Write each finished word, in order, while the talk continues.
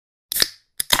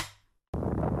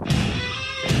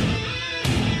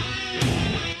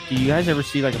Do you guys ever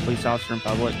see like a police officer in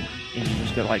public and you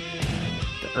just get like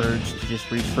the urge to just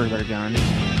reach for their gun?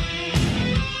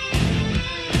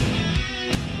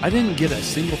 I didn't get a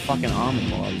single fucking almond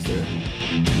while I was there.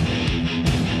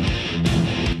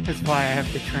 That's why I have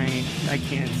to train. I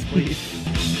can't sleep.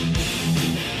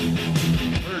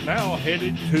 We're now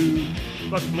headed to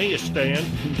Buckmeistan.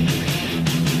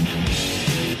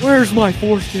 Where's my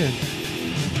foreskin?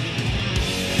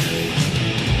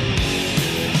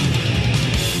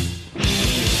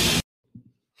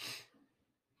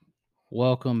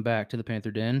 Welcome back to the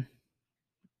Panther Den.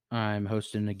 I'm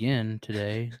hosting again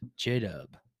today, J-Dub,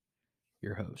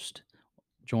 your host,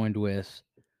 joined with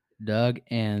Doug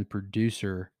and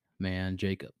producer man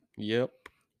Jacob. Yep.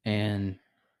 And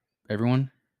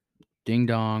everyone, ding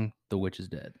dong, the witch is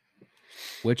dead.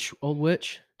 Which old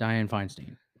witch? Dianne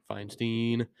Feinstein.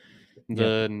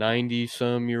 The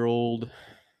 90-some-year-old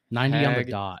 90 on the hag.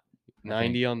 dot.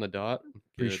 90 on the dot.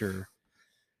 Pretty Good. sure.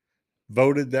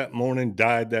 Voted that morning,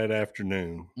 died that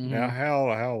afternoon. Mhm. Now,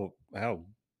 how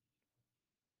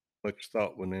much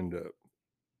thought went into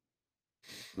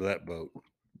that vote?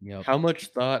 Yep. How much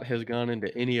thought has gone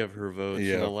into any of her votes in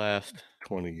Yeah. the last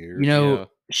 20 years. You know, Yeah.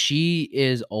 she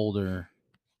is older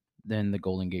than the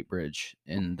Golden Gate Bridge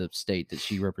in the state that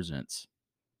she represents.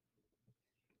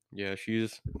 Yeah,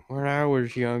 when I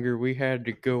was younger, we had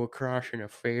to go across in a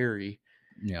ferry.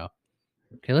 Yeah.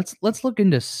 Okay, let's look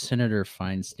into Senator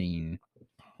Feinstein,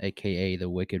 aka the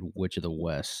Wicked Witch of the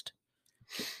West.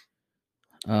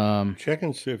 Check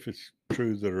and see if it's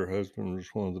true that her husband was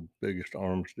one of the biggest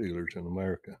arms dealers in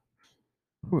America.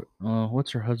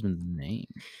 What's her husband's name?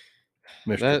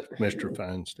 Mr.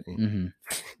 Feinstein.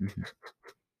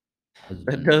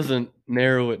 That doesn't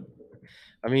narrow it.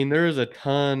 I mean, there is a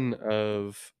ton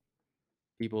of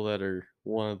people that are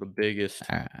one of the biggest.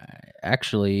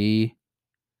 Actually,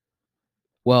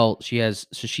 well, she has.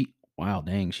 So she. Wow,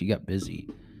 dang, she got busy.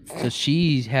 So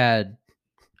she had,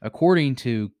 according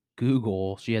to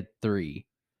Google, she had 3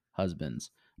 husbands.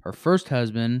 Her first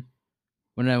husband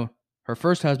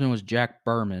was Jack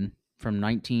Berman from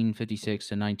 1956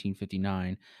 to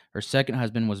 1959. Her second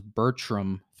husband was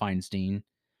Bertram Feinstein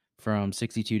from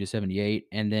 62 to 78.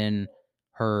 And then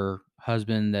her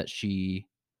husband that she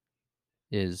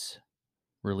is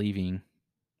relieving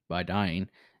by dying,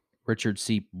 Richard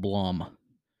C. Blum.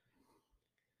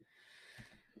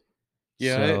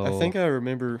 Yeah, I think I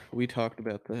remember we talked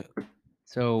about that.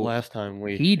 So last time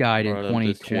he died in brought up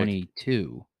this chick.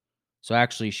 2022. So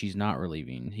actually, she's not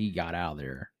relieving. He got out of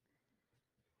there.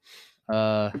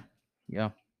 Yeah.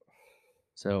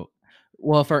 So,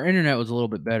 well, if our internet was a little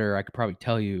bit better, I could probably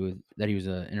tell you that he was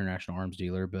an international arms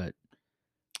dealer, but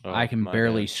I can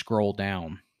barely scroll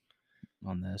down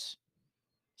on this.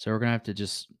 So we're gonna have to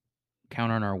just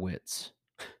count on our wits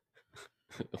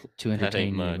to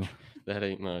entertain you. That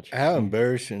ain't much. How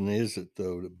embarrassing is it,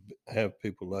 though, to have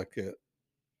people like that?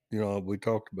 You know, we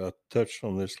touched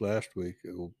on this last week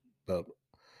about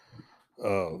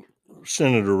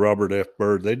Senator Robert F.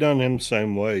 Byrd. They done him the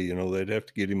same way. You know, they'd have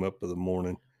to get him up in the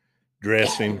morning,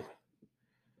 dress him,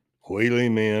 wheel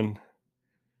him in,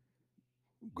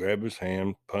 grab his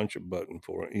hand, punch a button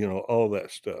for him, you know, all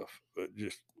that stuff. But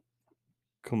just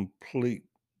complete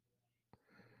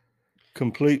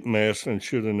mess, and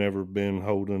should have never been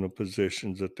holding the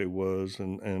positions that they was.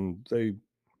 And they...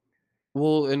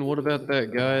 Well, and what about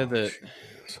that guy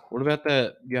what about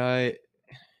that guy,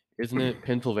 isn't it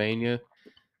Pennsylvania,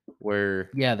 where...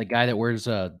 Yeah, the guy that wears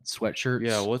sweatshirts.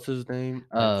 Yeah, what's his name?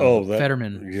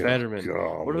 Fetterman. Yeah, Fetterman.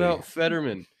 golly. What about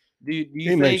Fetterman? Do you He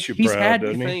think makes you proud,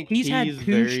 doesn't he? He's had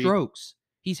 2 strokes.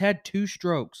 He's had 2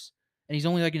 strokes, and he's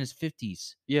only like in his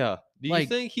 50s. Yeah. Do you Like-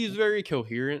 think he's very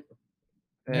coherent?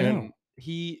 No.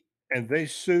 And they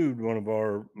sued one of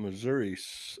our Missouri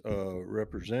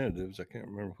representatives, I can't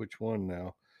remember which one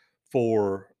now,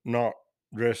 for not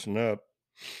dressing up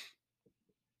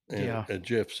at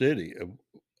Jeff City.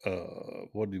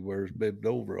 What did he wear? His bibbed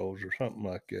overalls or something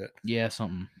like that. Yeah,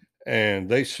 something. And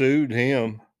they sued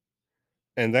him,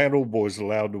 and that old boy's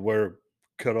allowed to wear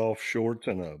cut-off shorts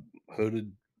and a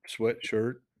hooded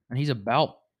sweatshirt. And he's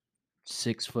about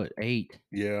 6'8".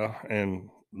 Yeah, and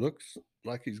looks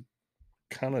like he's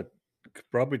kind of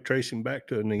probably tracing back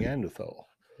to a Neanderthal.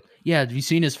 Yeah, have you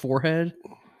seen his forehead?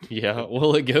 Yeah,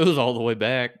 well, it goes all the way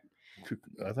back.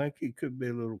 I think he could be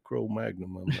a little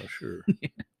Cro-Magnon. I'm not sure.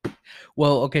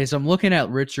 Well, okay, so I'm looking at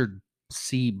Richard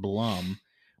C. Blum.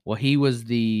 Well, he was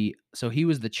the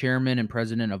chairman and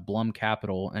president of Blum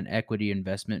Capital, an equity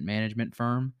investment management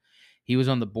firm. He was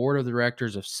on the board of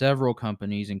directors of several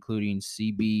companies, including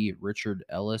CB Richard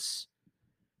Ellis,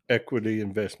 equity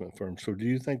investment firm. So do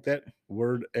you think that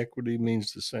word equity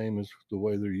means the same as the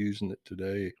way they're using it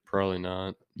today? Probably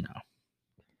not. No.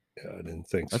 Yeah, I didn't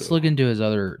think Let's so. look into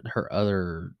her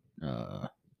other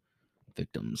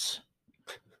victims.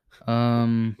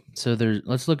 So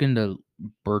let's look into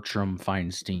Bertram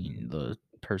Feinstein, the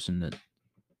person that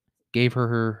gave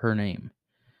her name.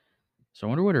 So I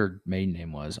wonder what her maiden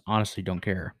name was. Honestly, don't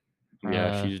care.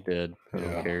 Yeah, she's dead. I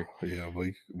Yeah, don't care. yeah.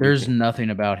 There's nothing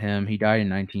about him. He died in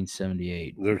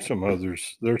 1978. There's some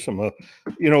others. There's some,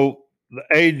 you know, the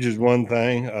age is one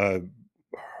thing. I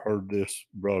heard this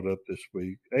brought up this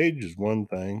week. Age is one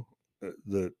thing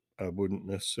that I wouldn't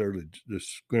necessarily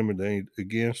discriminate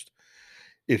against.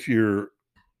 If you're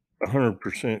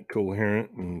 100% coherent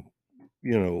and,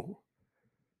 you know,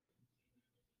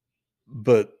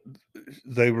 but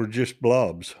they were just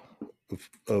blobs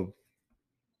of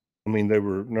I mean, they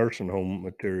were nursing home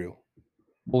material.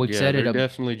 Well, we Yeah, said they're it.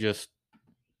 definitely just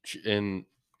in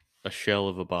a shell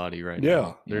of a body right Yeah,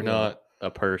 now. They're not a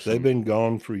person. They've been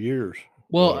gone for years.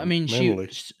 Well, I mean, mentally.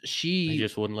 They she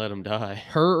just wouldn't let them die.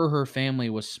 her or her family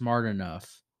was smart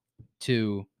enough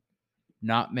to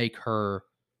not make her.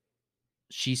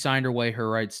 She signed away her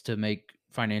rights to make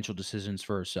financial decisions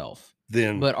for herself.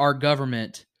 Then, But our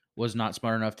government was not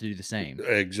smart enough to do the same.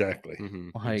 exactly,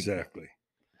 Like, exactly.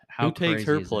 how Who takes crazy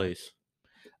her is that? place?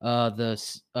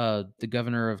 The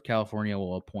governor of California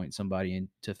will appoint somebody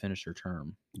to finish her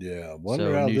term. Yeah,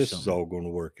 wonder So, how this Newsom. is all going to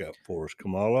work out for us.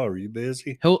 Kamala, are you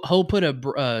busy? He'll put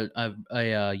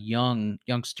a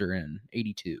youngster in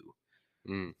 82,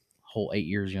 Mm. whole 8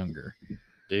 years younger.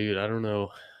 Dude, I don't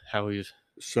know how he's.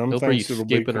 Some He'll be things it'll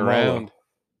be skipping Kamala. around.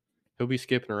 He'll be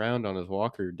skipping around on his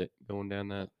walker going down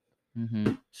that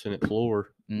Mm-hmm. Senate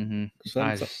floor. Mm-hmm.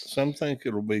 Some think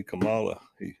it'll be Kamala.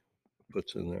 He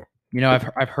puts in there. You know,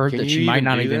 I've heard Can that you she might even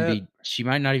not do even that? be she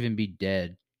might not even be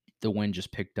dead. The wind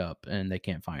just picked up and they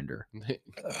can't find her.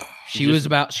 She was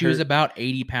about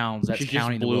 80 pounds. That's she just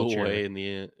counting the blew wheelchair. away in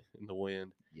the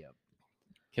wind. Yep.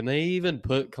 Can they even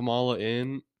put Kamala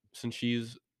in since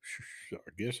she's? I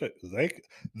guess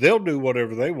they'll do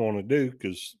whatever they want to do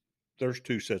because there's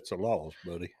two sets of laws,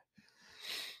 buddy.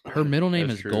 Her middle name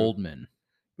That's is true. Goldman.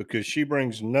 Because she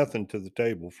brings nothing to the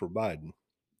table for Biden.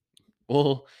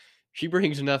 Well, she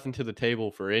brings nothing to the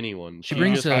table for anyone. She She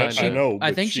brings just I know. I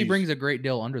but think she she's- brings a great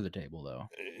deal under the table though.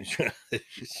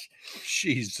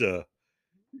 she's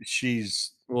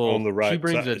Well, on the right she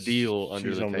brings side. a deal under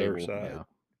She's the on their table. side. Yeah.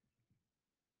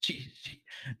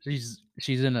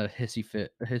 She's in a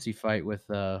hissy fight with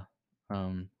Monica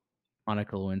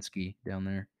Lewinsky down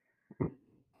there.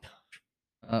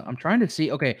 I'm trying to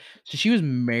see. Okay, so she was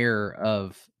mayor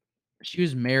of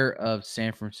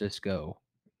San Francisco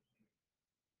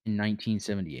in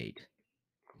 1978.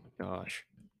 Gosh.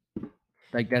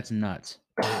 Like, that's nuts.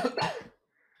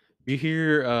 You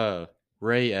hear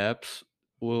Ray Epps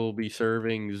will be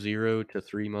serving 0 to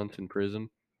 3 months in prison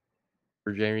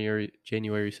for January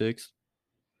 6th.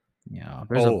 Yeah,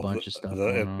 there's a bunch of stuff The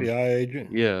going on. FBI agent.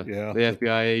 Yeah. Yeah. The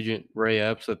FBI agent Ray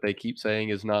Epps that they keep saying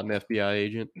is not an FBI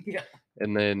agent. Yeah.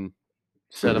 And then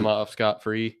set him off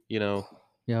scot-free,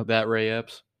 Yep. that Ray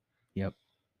Epps. Yep.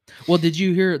 Well, did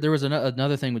you hear there was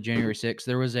another thing with January 6th?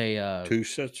 There was a Two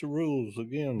sets of rules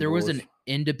again. there was an boys.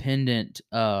 independent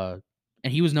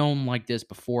and he was known like this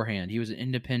beforehand. He was an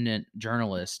independent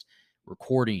journalist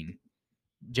recording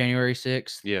January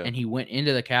 6th. Yeah. And he went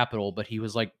into the Capitol, but he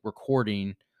was like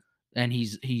recording, and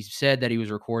he said that he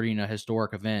was recording a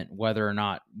historic event, whether or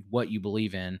not what you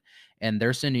believe in, and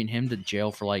they're sending him to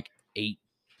jail for like 8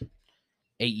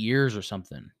 years or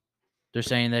something. They're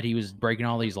saying that he was breaking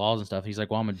all these laws and stuff. He's like,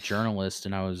 well, I'm a journalist,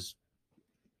 and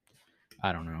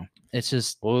I don't know. It's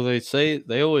just, Well,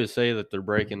 they always say that they're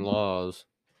breaking laws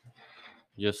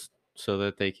just so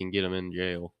that they can get them in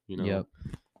jail, Yep.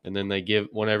 And then they give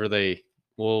whenever they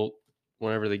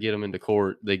get them into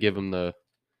court, they give them the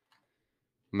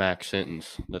max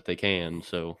sentence that they can.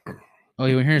 So, oh,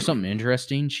 you want to hear something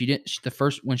interesting? The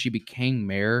first when she became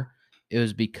mayor, it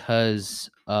was because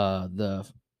the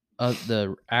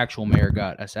actual mayor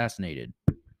got assassinated.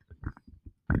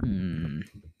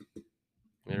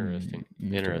 interesting.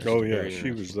 Oh yeah, Very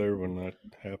she was there when that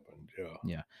happened.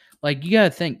 Yeah. Like, you gotta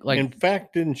think. Like, in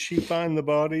fact, didn't she find the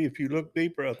body? If you look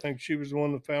deeper, I think she was the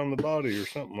one that found the body or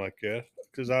something like that.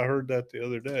 Because I heard that the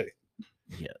other day.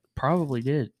 yeah, probably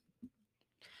did.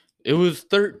 It was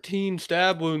 13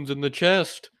 stab wounds in the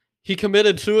chest. He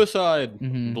committed suicide.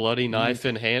 Mhm. Bloody knife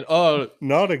in hand. Oh,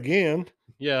 Not again.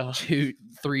 yeah.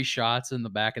 2-3 shots in the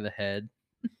back of the head.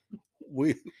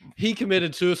 He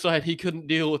committed suicide. He couldn't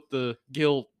deal with the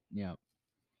guilt. Yeah.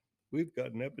 We've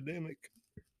got an epidemic.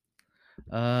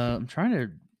 I'm trying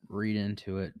to read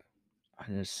into it. I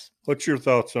just What's your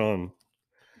thoughts on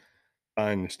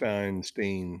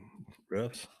Einstein,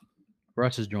 Russ?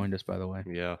 Russ has joined us, by the way.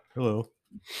 Yeah. Hello.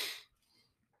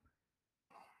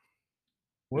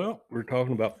 Well, We're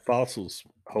talking about fossils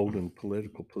holding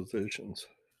political positions.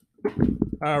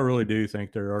 I really do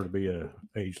think there ought to be a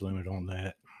age limit on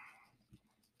that,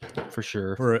 For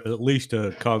sure. or at least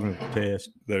a cognitive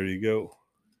test. There you go.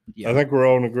 Yeah. I think we're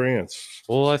all in agreement.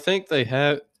 Well, I think they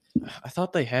had. I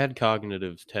thought they had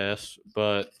cognitive tests,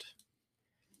 but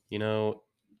you know,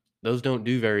 those don't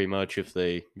do very much if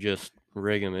they just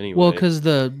rig them anyway. Well, because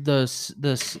the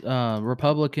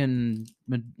Republican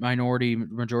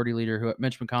majority leader, who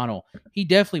Mitch McConnell, he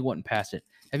definitely wouldn't pass it.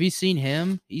 Have you seen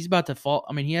him? He's about to fall.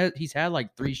 I mean, he's had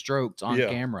like 3 strokes on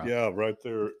camera. Yeah, right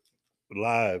there,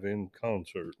 live in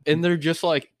concert. and they're just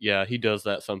like, yeah, he does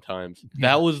that sometimes. Yeah.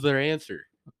 That was their answer.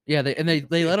 Yeah, they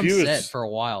let him If you sit was- for a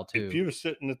while too. If you were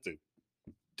sitting at the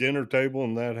dinner table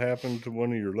and that happened to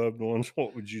one of your loved ones,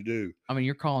 what would you do? I mean,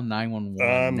 you're calling 911.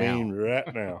 I now. mean,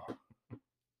 right now.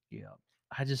 Yeah,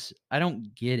 I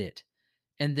don't get it.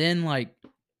 And then like,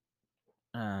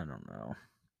 I don't know.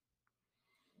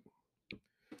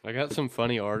 I got some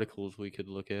funny articles we could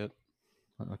look at.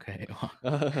 Okay,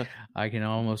 well, I can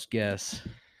almost guess.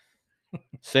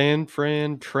 San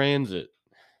Fran Transit.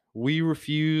 We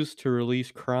refuse to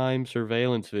release crime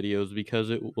surveillance videos because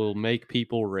it will make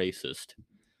people racist.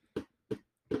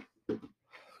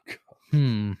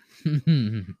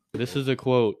 This is a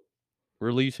quote.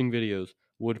 Releasing videos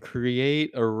would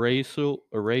create a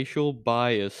racial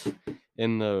bias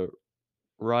in the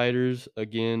riders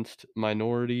against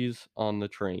minorities on the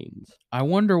trains. I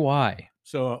wonder why.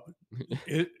 So,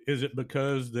 is it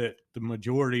because that the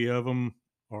majority of them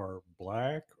are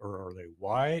black, or are they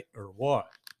white, or what?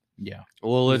 Yeah.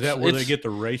 Well, Is that where they get the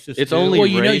racist? it's deal? only Well,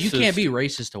 you know, you can't racist- be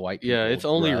racist to white people. Yeah, it's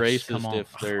only Russ. Come racist on.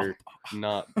 if they're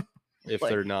not Like-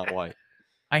 they're not white.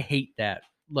 I hate that.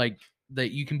 Like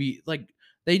that you can be like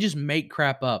they just make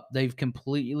crap up. They've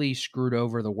completely screwed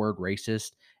over the word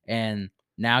racist, and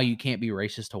now you can't be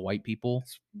racist to white people.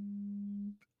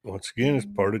 Once again, it's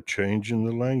part of changing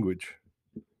the language.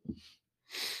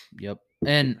 Yep.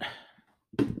 And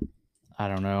I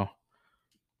don't know.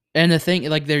 And the thing,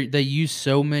 like they use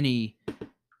so many.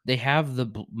 They have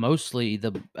mostly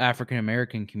the African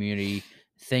American community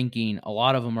thinking a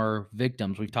lot of them are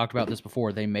victims. We've talked about this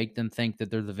before. They make them think that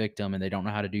they're the victim and they don't know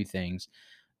how to do things.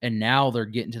 And now they're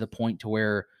getting to the point to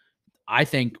where I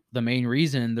think the main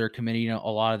reason they're committing a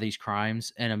lot of these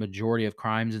crimes and a majority of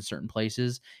crimes in certain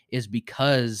places is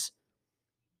because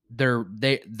they're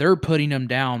putting them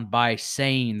down by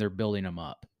saying they're building them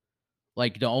up.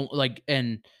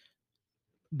 And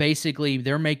basically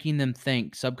they're making them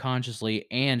think subconsciously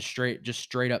and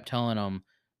straight up telling them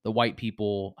the white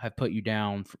people have put you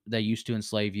down. They used to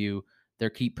enslave you. They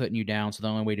keep putting you down. So the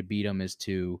only way to beat them is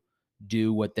to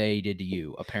do what they did to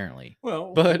you, apparently.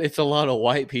 Well, But it's a lot of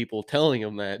white people telling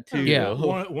them that too. Yeah.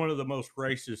 though. one of the most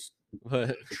racist,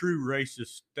 But true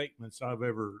racist statements I've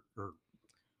ever. Or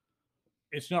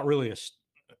it's not really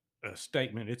a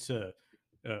statement.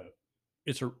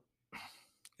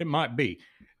 It might be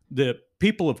the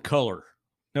people of color.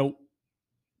 Now,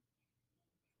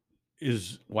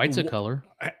 is White's a wh- color.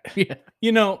 I- Yeah.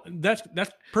 You know, that's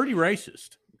pretty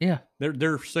racist. Yeah.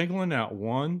 They're singling out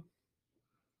one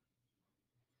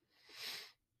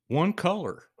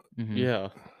color Mhm. yeah,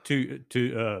 to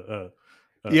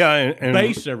Yeah, and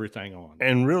base everything on.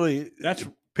 and really, That's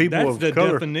people that's of the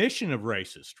color. definition of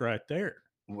racist right there.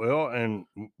 Well, and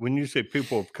when you say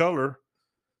people of color,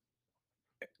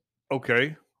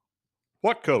 okay,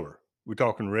 what color? We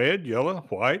talking red, yellow,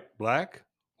 white, black?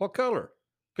 What color?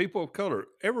 People of color.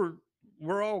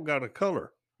 We're all got a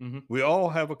color. Mhm. We all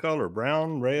have a color: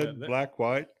 brown, red, that- black,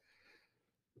 white,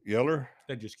 yellow.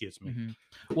 That just gets me. Mhm.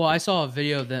 Well, I saw a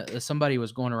video that somebody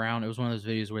was going around. It was one of those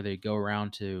videos where they go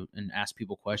around and ask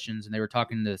people questions, and they were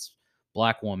talking to this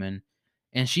black woman,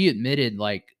 and she admitted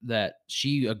like that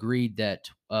she agreed that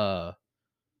her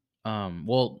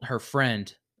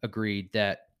friend agreed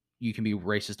that you can be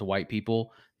racist to white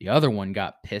people. The other one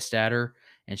got pissed at her,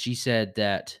 and she said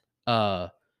that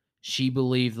she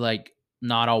believed like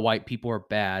not all white people are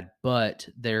bad, but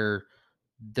their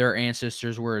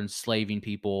ancestors were enslaving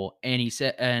people.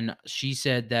 And she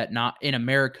said that not in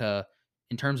America,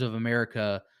 in terms of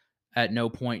America, at no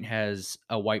point has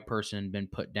a white person been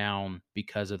put down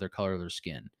because of their color of their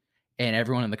skin. And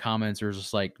everyone in the comments was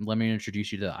just like, let me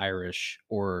introduce you to the Irish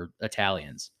or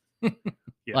Italians. Yeah.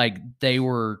 Like they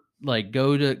were like,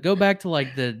 go back to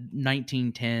like the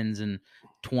 1910s and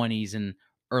 20s and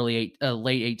late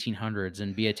 1800s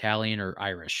and be Italian or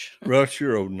Irish. Russ,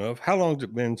 you're old enough. How long's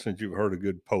it been since you've heard a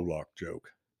good Pollock joke?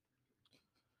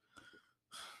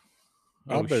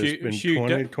 I Oh, bet it's been shoot,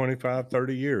 20, 25,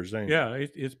 30 years, ain't it? Yeah,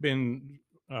 it's been.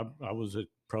 I was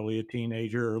probably a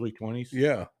teenager, early 20s.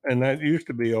 Yeah. And that used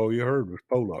to be all you heard was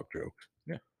Pollock jokes.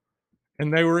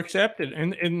 And they were accepted,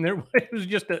 and there it was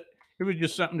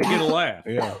just something to get a laugh.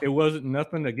 Yeah. It wasn't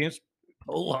nothing against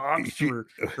Polacks or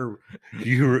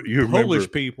You remember,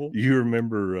 Polish people. You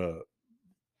remember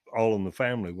All in the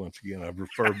Family, once again. I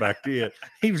refer back to it.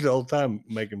 He was the whole time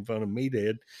making fun of me,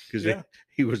 Dad, because Yeah.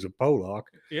 he was a Pollock.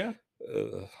 Yeah,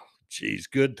 Geez,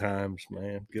 good times,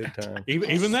 man. Good times.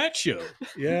 even that show,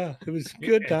 Yeah, it was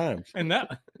good times. and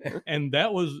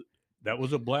that was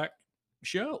a black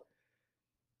show.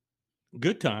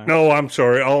 Good time. No, I'm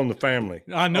sorry. All in the Family.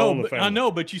 I All know, in the but, I Family.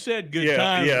 know, but you said good Yeah,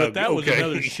 times, yeah, but that was okay.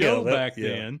 another Yeah, show that- back yeah,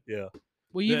 then. Yeah.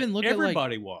 Well, you that even look at like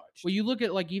everybody watched. well, you look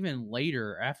at like even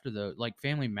later after the like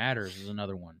Family Matters is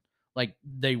another one. Like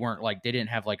they weren't like they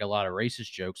didn't have like a lot of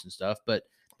racist jokes and stuff, but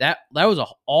that was a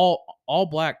all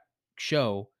black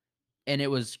show, and it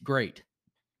was great.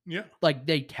 Yeah, Like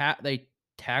they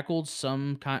tackled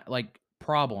some kind like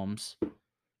problems,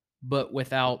 but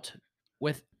without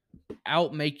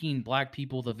making black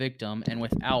people the victim and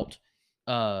without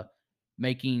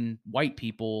making white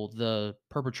people the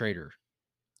perpetrator.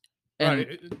 And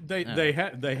right. They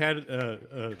had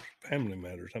Family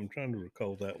Matters. I'm trying to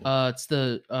recall that one. it's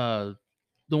the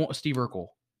one Steve Urkel.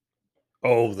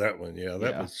 Oh, that one. Yeah,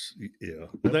 that Yeah. was. Yeah,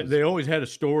 that was- they always had a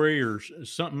story or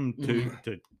something Mm-hmm.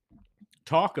 to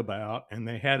talk about, and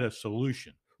they had a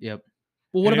solution. Yep.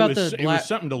 Well, what And about it was, the it black? was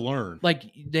something to learn. Like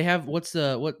they have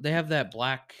they have that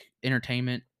black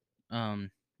entertainment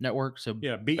network. So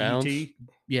Yeah, BET. Bounce.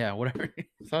 yeah, whatever. I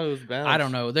thought it was Bounce. I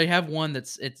don't know. They have one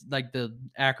it's like the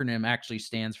acronym actually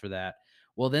stands for that.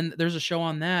 Well, then there's a show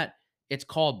on that. It's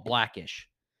called Blackish.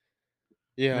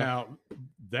 Yeah, Now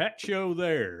that show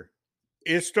there,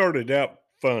 It started out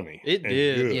funny. It and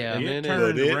did, good. Yeah. and it then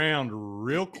turned But it- around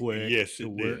real quick. Yes, to it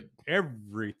where did.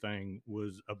 everything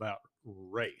was about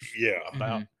race. Yeah.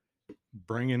 About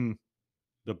bringing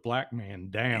the black man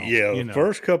down. Yeah, you the know.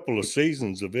 first couple of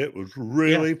seasons of it was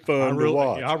really fun to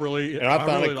watch. I really, and I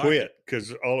finally really liked quit it.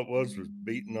 because all it was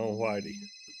beating on Whitey.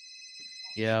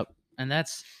 Yep. And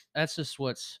that's just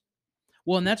what's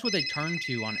well, and that's what they turn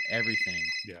to on everything.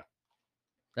 Yeah.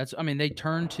 They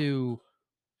turn to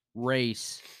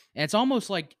race. And it's almost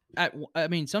like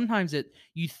sometimes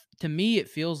to me it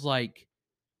feels like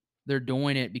they're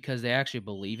doing it because they actually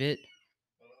believe it,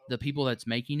 the people that's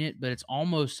making it, but it's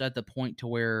almost at the point to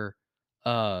where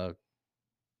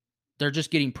they're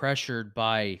just getting pressured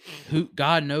by who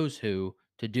God knows who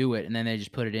to do it, and then they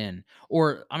just put it in.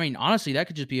 Or honestly, that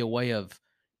could just be a way of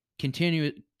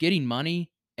getting money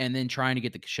and then trying to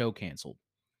get the show canceled.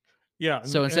 Yeah.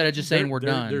 So instead of just saying we're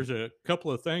done. there's a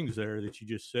couple of things there that you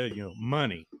just said.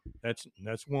 Money. That's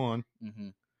one, Mm-hmm.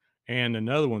 and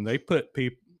another one. They put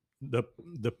the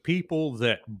people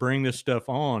that bring this stuff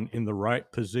on in the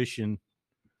right position.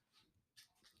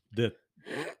 That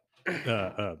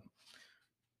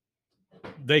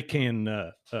they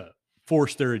can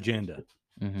force their agenda.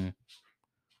 Mm-hmm.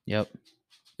 Yep.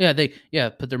 Yeah, they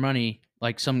put their money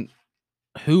like somebody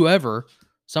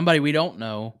we don't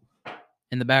know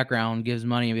in the background gives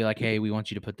money and be like, hey, we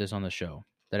want you to put this on the show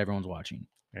that everyone's watching.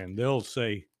 And they'll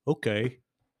say, okay,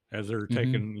 as they're Mhm.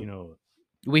 taking,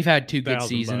 We've had 2 good $1,000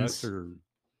 seasons. or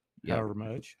Yep. however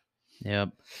much. Yep.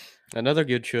 Another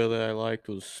good show that I liked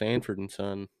was Sanford and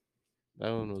Son.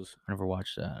 That one was. I never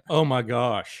watched that. Oh my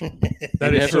gosh,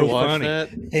 that You is never so watched funny.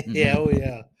 that? Yeah, oh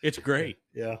yeah, It's great,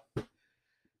 yeah.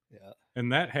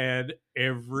 and that had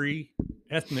every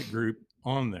ethnic group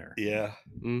on there, Yeah.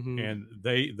 Mm-hmm. and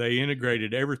they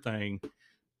integrated everything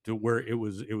to where it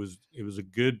was a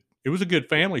good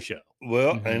family show.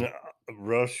 Well, Mhm. and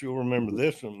Russ, you'll remember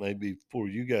this one maybe before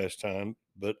you guys' time,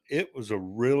 but it was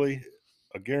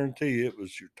I guarantee you it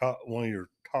was one of your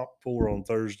top 4 on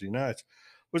Thursday nights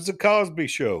was the Cosby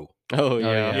Show. Oh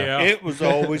yeah. yeah. Yeah, It was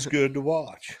always good to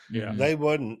watch. yeah.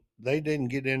 They didn't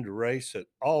get into race at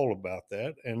all about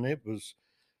that, and it was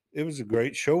a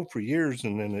great show for years,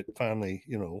 and then it finally,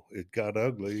 it got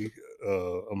ugly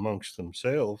amongst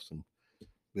themselves, and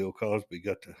Bill Cosby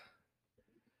got to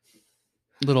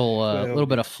Little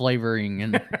bit of flavoring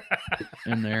in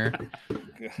there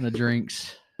in the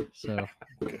drinks. So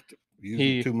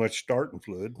use too much starting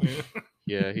fluid.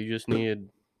 Yeah, he just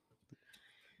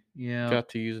yeah. got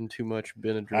to using too much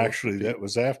Benadryl. Actually, that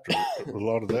was after a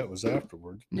lot of that was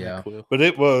afterwards. Yeah. Cool. But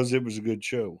it was a good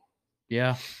show.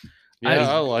 Yeah. Yeah,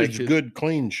 I It liked was a it. good,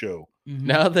 clean show. Mhm.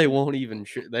 Now they won't even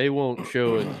they won't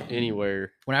show it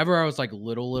anywhere. Whenever I was like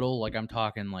little, like I'm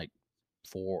talking like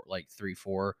 3,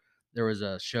 4, there was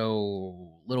a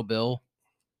show, Little Bill.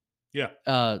 Yeah.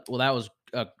 Well, that was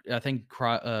I think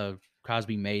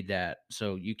Cosby made that,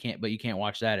 so you can't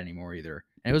watch that anymore either.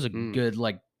 And it was a Mm. good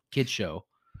like kid show,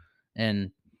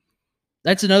 and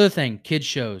that's another thing. Kid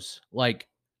shows, like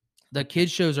the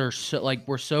kid shows are so like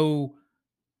were so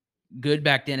good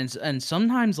back then, and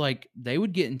sometimes like they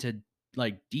would get into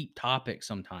like deep topics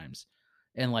sometimes,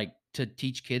 and like to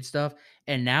teach kids stuff.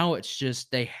 And now it's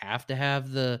just they have to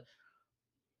have the.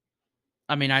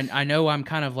 I mean, I know I'm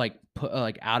kind of like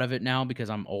like out of it now because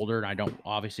I'm older and I don't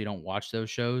watch those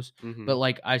shows. Mhm. But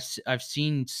like I've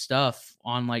seen stuff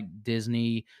on like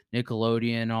Disney,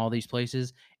 Nickelodeon, all these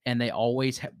places, and they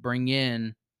always bring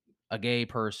in a gay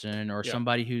person or Yeah.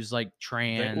 somebody who's like They,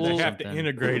 trans. they or have to something.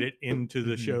 integrate it into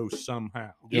the Mhm. show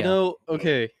somehow. You Yeah. know,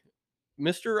 okay,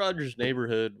 Mr. Rogers'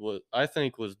 Neighborhood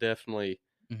was definitely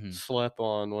Mhm. slept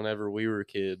on whenever we were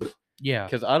kids, Yeah.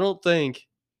 because I don't think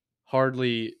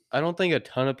a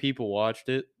ton of people watched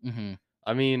it. Mm-hmm.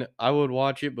 I mean, I would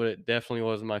watch it, but it definitely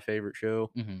wasn't my favorite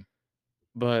show. Mm-hmm.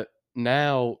 But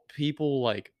now people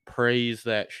like praise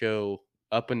that show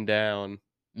up and down,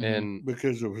 Mhm. and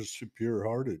because it was pure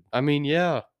hearted. I mean,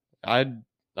 yeah, I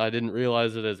didn't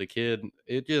realize it as a kid.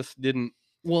 It just didn't.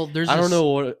 Well, there's I don't this-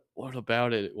 know what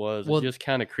about it was. Well, It just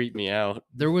kind of creeped me out.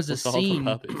 There was a With all the scene.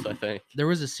 puppets, I think. There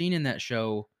was a scene in that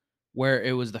show where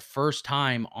it was the first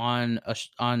time on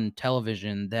on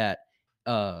television that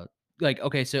like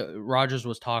okay, so Rogers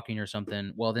was talking or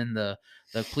something. Well, then the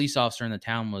police officer in the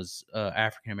town was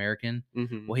African American.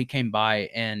 Mhm. Well, he came by,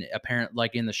 and apparently,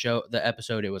 like in the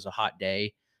episode, it was a hot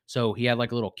day, so he had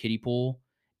like a little kiddie pool,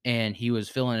 and he was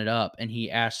filling it up, and he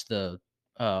asked the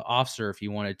officer if he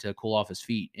wanted to cool off his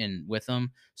feet and with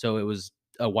him. So it was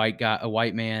a white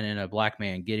man, and a black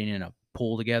man getting in a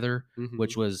pool together,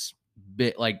 which Mhm. was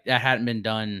bit like that hadn't been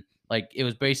done. Like it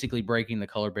was basically breaking the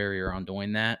color barrier on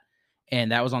doing that,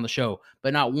 and that was on the show.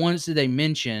 But not once did they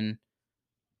mention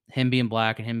him being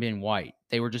black and him being white.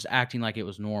 They were just acting like it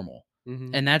was normal.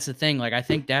 Mhm. And that's the thing. Like I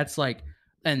think that's like,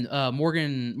 and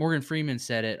Morgan Freeman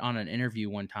said it on an interview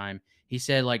one time. He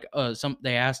said like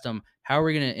they asked him, how are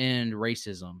we going to end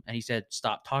racism, and he said,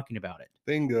 stop talking about it.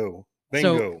 Bingo.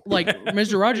 So like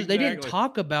Mr. Rogers, they didn't Exactly.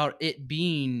 talk about it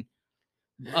being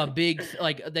a big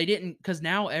like they didn't, because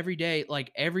now every day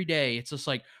it's just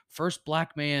like first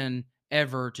black man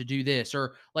ever to do this,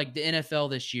 or like the NFL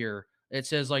this year it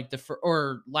says like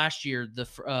or last year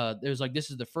it was like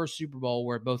this is the first Super Bowl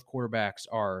where both quarterbacks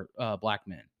are black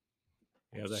men.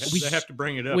 Yeah, We- they have to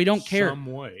bring it up. we don't care. some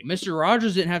way. Mr.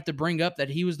 Rogers didn't have to bring up that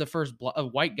he was the first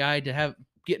white guy to have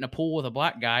get in a pool with a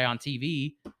black guy on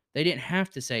TV. They didn't have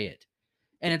to say it.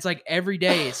 And it's like every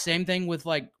day, it's same thing with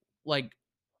like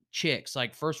chicks,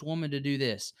 like first woman to do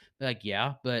this. They're like,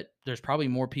 yeah, but there's probably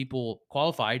more people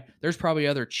qualified. There's probably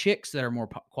other chicks that are more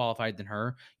qualified than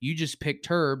her. You just picked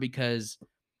her because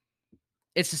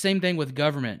it's the same thing with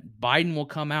government. Biden will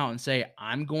come out and say,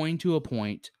 I'm going to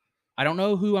appoint, I don't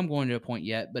know who I'm going to appoint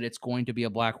yet, but it's going to be a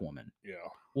black woman. Yeah.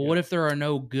 Well, what if there are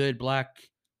no good black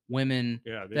women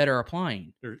Yeah, that are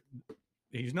applying?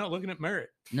 he's not looking at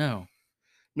merit. No.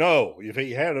 No, if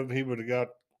he had him, he would have got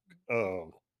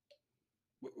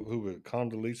who was it,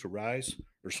 Condoleezza Rice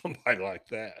or somebody like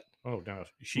that. Oh no,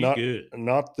 she's not, good.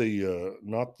 Not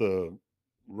the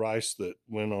Rice that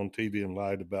went on TV and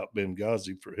lied about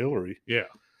Benghazi for Hillary. Yeah,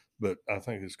 but I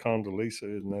think it's Condoleezza,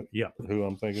 isn't that? Yeah. Who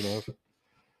I'm thinking of.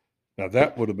 Now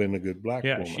that would have been a good black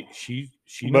yeah. woman. She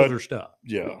But- knows her stuff.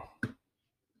 Yeah.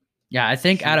 Yeah, I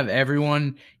think out of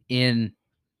everyone in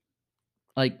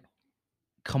like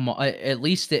Kamal, at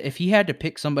least if he had to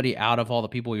pick somebody out of all the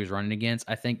people he was running against,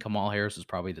 I think Kamala Harris is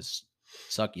probably the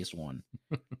suckiest one.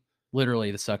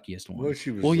 Literally the suckiest one. Well,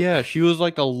 she was. Well, yeah, she was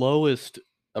like the lowest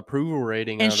approval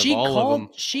rating And out of all of them.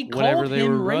 she whenever called they him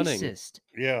were running. racist.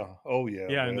 Yeah. Oh yeah.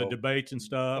 Yeah, in the well, debates and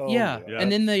stuff. Oh, yeah. yeah.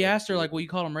 And then they That's asked her, like, true. well, you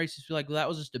called him racist. She's like, well, that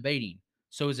was just debating.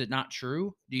 So is it not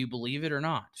true? Do you believe it or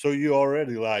not? So you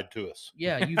already lied to us.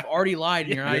 Yeah, you've already lied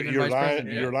and you're not even You're vice lying.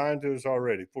 president. You're yet. lying to us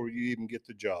already before you even get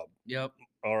the job. Yep.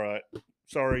 All right.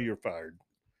 Sorry, you're fired.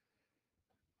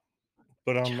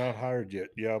 But I'm not hired yet.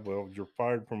 Yeah, well, you're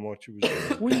fired from what you was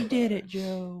doing. We did it,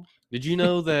 Joe. Did you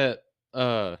know that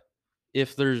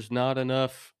if there's not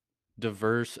enough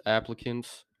diverse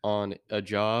applicants on a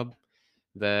job,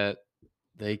 that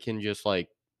they can just like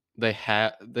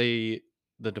the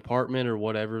department or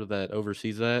whatever that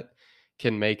oversees that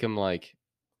can make them like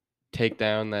take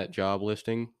down that job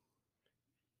listing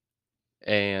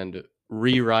and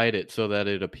rewrite it so that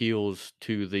it appeals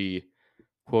to the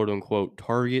quote unquote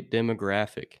target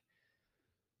demographic.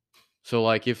 So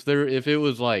like if it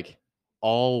was like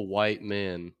all white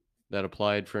men that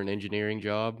applied for an engineering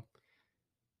job,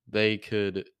 they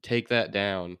could take that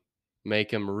down, make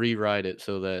them rewrite it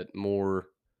so that more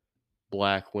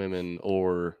black women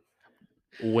or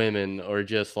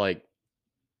just like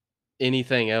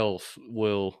anything else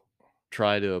will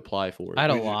try to apply for I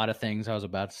had it. a lot of things I was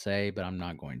about to say, but I'm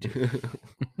not going to.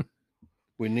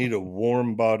 We need a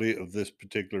warm body of this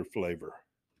particular flavor.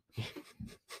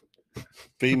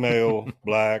 Female,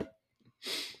 black,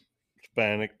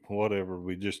 Hispanic, whatever.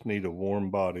 We just need a warm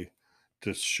body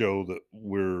to show that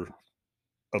we're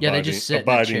Yeah, they just sit in a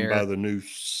abiding by chair. the new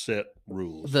set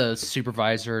rules. The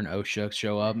supervisor and OSHA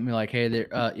show up and be like, "Hey,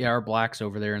 there, yeah, our black's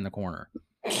over there in the corner."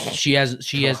 She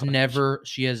has never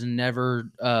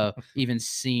even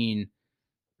seen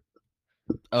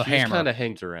a She hammer. kind of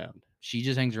hangs around. She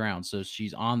just hangs around, so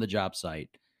she's on the job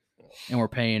site, and we're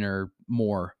paying her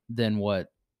more than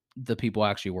what the people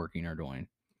actually working are doing.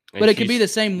 And But it could be she's-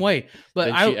 the same way.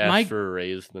 But then she asked for a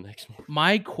raise the next morning.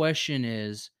 my question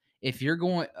is, if you're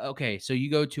going, okay, so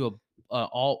you go to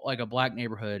a black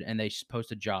neighborhood and they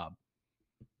post a job,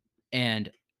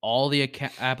 and all the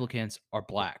applicants are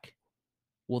black,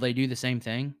 will they do the same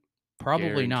thing?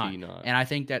 Probably Guarantee not. not. And I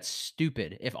think that's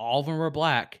stupid. If all of them are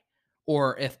black,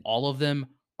 or if all of them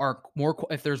are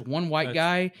if there's one white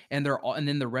guy and and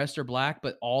then the rest are black,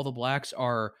 but all the blacks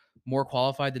are more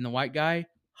qualified than the white guy,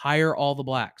 hire all the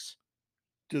blacks.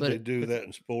 Do but they do that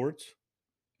in sports?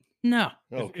 No.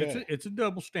 Okay. It's a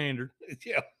double standard.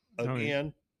 Yeah.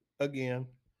 mean- Again.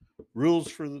 Rules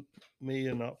for me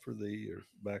and not for thee, or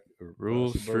back or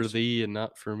Rules vice for versa. thee and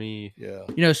not for me. Yeah.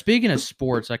 You know, speaking of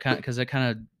sports, because that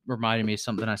kind of reminded me of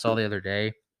something I saw the other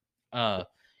day.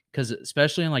 Because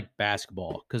especially in like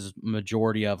basketball, because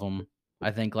majority of them,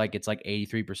 I think like it's like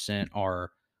 83%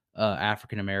 are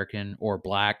African American or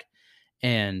black,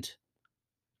 and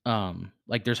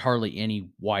like there's hardly any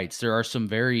whites. There are some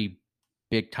very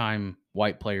big time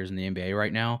white players in the NBA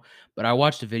right now, but I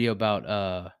watched a video about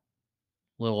a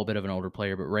little bit of an older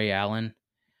player, but Ray Allen.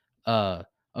 I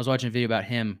was watching a video about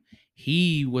him.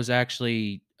 He was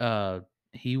actually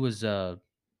his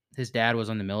dad was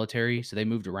in the military, so they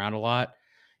moved around a lot,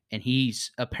 and he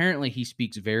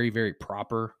speaks very, very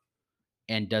proper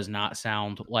and does not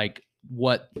sound like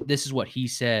this is what he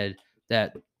said,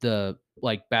 that the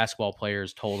like basketball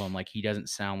players told him, like he doesn't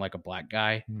sound like a black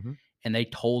guy. Mhm. And they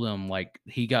told him, like,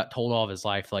 he got told all of his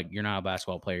life, like, you're not a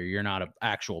basketball player, you're not an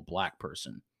actual black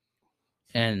person,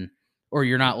 or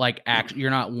you're not like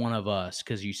you're not one of us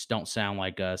because you don't sound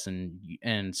like us,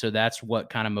 and so that's what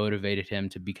kind of motivated him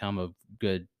to become a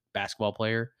good basketball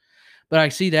player. But I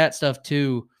see that stuff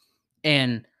too,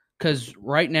 and because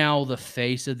right now the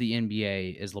face of the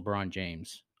NBA is LeBron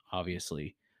James,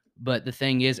 obviously. But the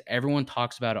thing is, everyone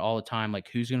talks about it all the time, like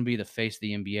who's going to be the face of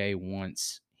the NBA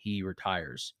once he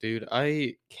retires. Dude,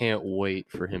 I can't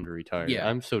wait for him to retire. Yeah.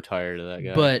 I'm so tired of that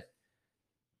guy. But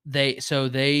they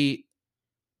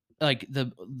like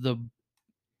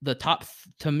the top,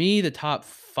 to me, the top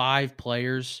 5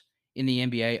 players in the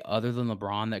NBA other than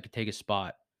LeBron that could take a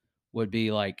spot would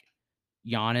be like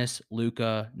Giannis,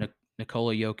 Luka,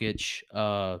 Nikola Jokic,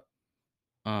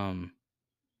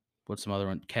 what's some other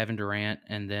one? Kevin Durant,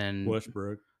 and then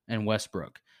Westbrook.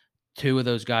 2 of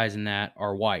those guys in that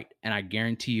are white, and I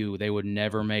guarantee you they would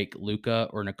never make Luka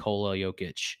or Nikola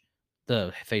Jokic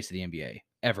the face of the NBA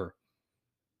ever.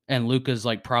 And Luka's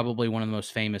like probably one of the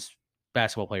most famous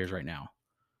basketball players right now.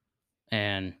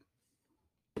 And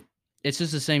it's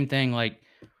just the same thing. Like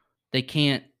they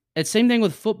can't. It's the same thing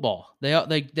with football. They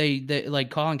like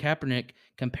Colin Kaepernick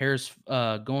compares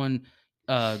going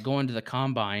to the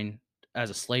combine as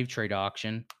a slave trade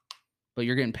auction, but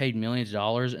you're getting paid millions of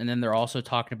dollars, and then they're also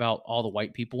talking about all the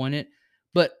white people in it.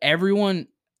 But that's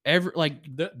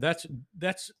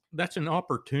an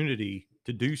opportunity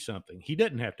to do something. He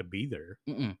doesn't have to be there.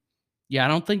 Yeah, I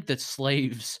don't think that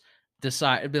slaves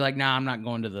decide to be like, nah, I'm not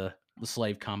going to the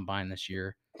slave combine this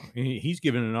year. He's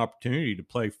given an opportunity to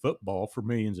play football for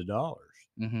millions of dollars,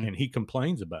 and he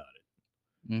complains about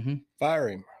it. Fire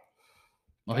him.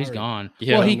 Well, he's gone.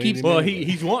 Yeah. Well, he keeps. Well,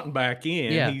 he's wanting back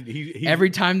in. Yeah. He's Every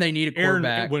time they need a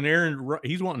quarterback,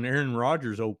 he's wanting Aaron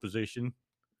Rodgers' old position.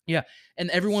 Yeah, and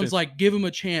everyone's like, give him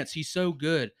a chance. He's so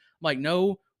good. I'm like,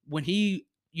 no, when he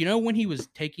was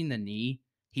taking the knee,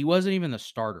 he wasn't even the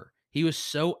starter. He was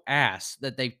so ass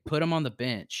that they put him on the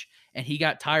bench, and he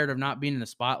got tired of not being in the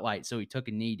spotlight, so he took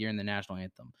a knee during the national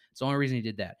anthem. It's the only reason he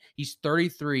did that. He's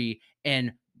 33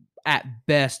 and at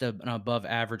best an above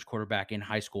average quarterback in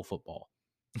high school football.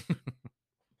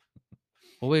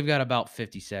 Well, we've got about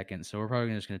 50 seconds, so we're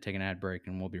probably just going to take an ad break,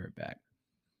 and we'll be right back.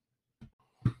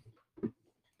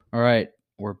 All right,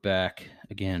 we're back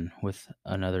again with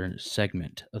another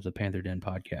segment of the Panther Den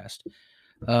podcast.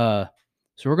 So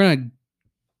we're gonna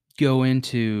go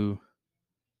into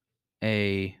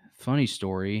a funny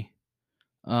story.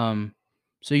 So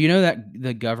you know that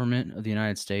the government of the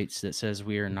United States that says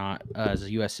we are not, as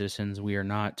U.S. citizens, we are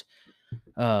not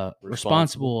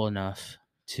responsible enough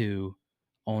to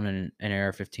own an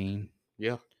AR-15.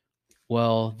 Yeah.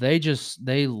 Well, they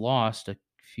lost a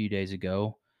few days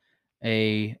ago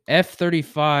a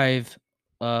F-35.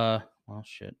 An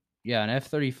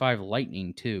F-35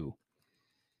 Lightning II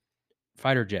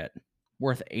fighter jet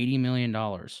worth $80 million.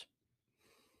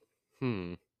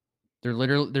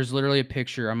 There's literally a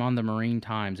picture. I'm on the Marine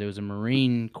Times. It was a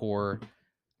Marine Corps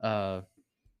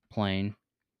plane,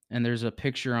 and there's a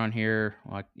picture on here,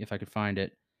 like if I could find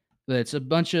it. But it's a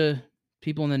bunch of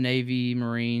people in the Navy,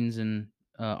 Marines, and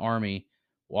Army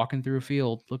walking through a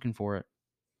field looking for it.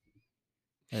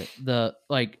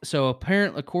 So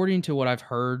apparently, according to what I've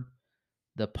heard,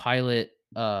 the pilot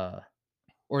or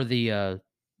the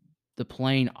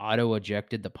plane auto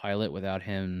ejected the pilot without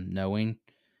him knowing.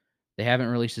 They haven't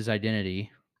released his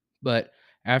identity, but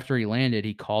after he landed,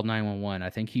 he called 911. I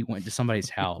think he went to somebody's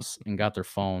house and got their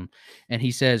phone, and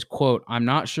he says, "quote I'm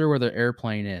not sure where the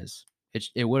airplane is.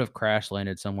 It would have crash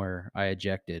landed somewhere I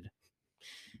ejected."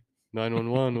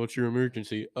 911, what's your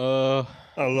emergency? I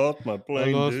lost my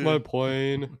plane. I lost my dude.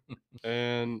 plane,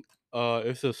 and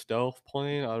it's a stealth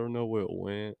plane. I don't know where it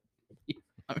went.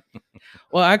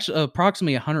 Well, actually,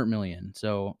 approximately 100 million.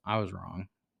 So I was wrong.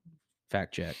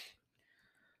 Fact check.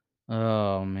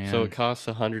 Oh man. So it costs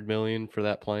 100 million for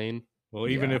that plane. Well,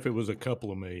 even Yeah. if it was a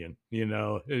couple of million,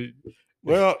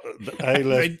 Well,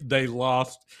 hey, they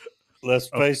lost let's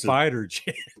a face it. fighter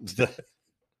jet.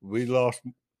 We lost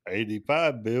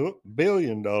 $85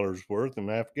 billion worth in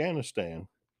Afghanistan.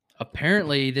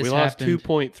 Apparently, this we lost happened.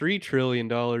 $2.3 trillion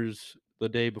the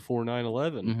day before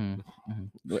 9/11.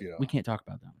 Yeah. We can't talk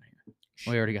about that one here.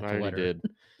 We already got I the already letter. did.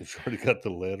 It's already got the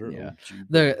letter. Yeah. Oh,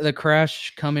 gee. The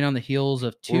crash coming on the heels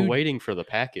of We're two. waiting for the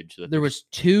package. That There was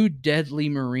two deadly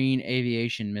Marine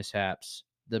aviation mishaps.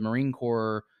 The Marine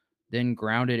Corps then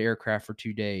grounded aircraft for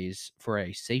 2 days for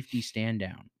a safety stand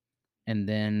down. And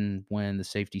then when the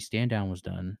safety stand down was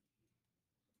done,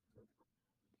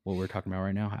 what we're talking about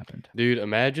right now happened. Dude,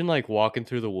 imagine like walking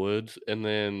through the woods and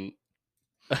then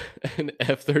an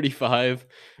F-35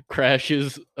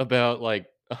 crashes about like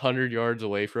 100 yards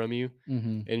away from you,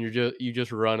 Mm-hmm. and you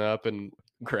just run up and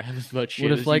grab as much shit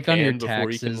What as if, like, you on your can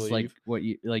before you can taxes, leave. like what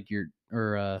you like your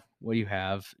or what do you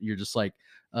have? You're just like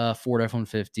Ford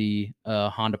F-150,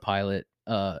 Honda Pilot,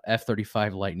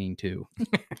 F-35 Lightning II,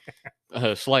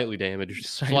 Slightly damaged,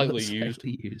 slightly used.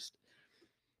 used.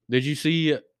 Did you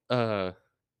see? Have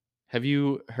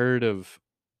you heard of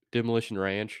Demolition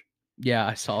Ranch? Yeah,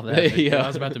 I saw that. Yeah. I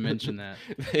was about to mention that.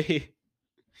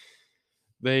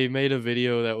 They made a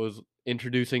video that was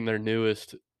introducing their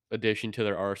newest addition to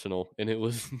their arsenal, and it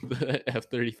was the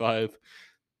F-35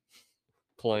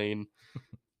 plane.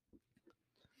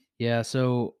 Yeah,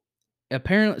 so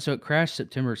apparently, it crashed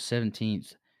September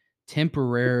 17th.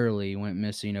 Temporarily went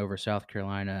missing over South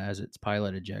Carolina as its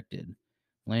pilot ejected,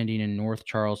 landing in North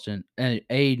Charleston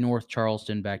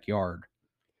backyard.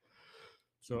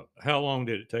 So how long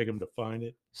did it take them to find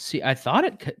it? See, I thought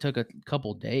it took a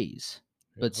couple days,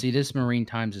 but see, this Marine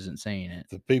Times isn't saying it.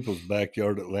 The people's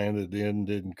backyard it landed in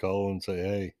didn't call and say,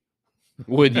 "Hey,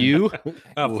 Would you?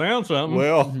 I found something.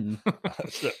 well,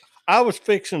 Mhm. I was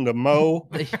fixing to mow,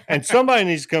 and somebody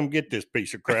needs to come get this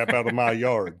piece of crap out of my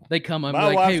yard. They come in and My be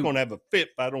like, wife's "Hey," going to have a fit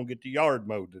if I don't get the yard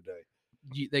mowed today."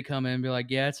 they come in and be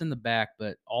like, "Yeah, it's in the back,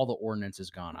 but all the ordnance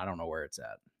is gone. I don't know where it's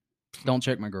at. Don't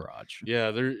check my garage." Yeah,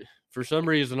 there. For some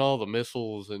reason, all the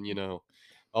missiles and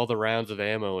all the rounds of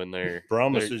ammo in there.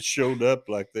 Promises showed up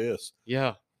like this.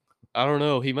 Yeah, I don't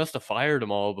know. He must have fired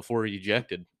them all before he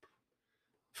ejected.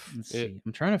 Let's see.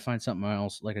 I'm trying to find something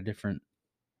else, like a different,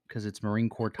 because it's Marine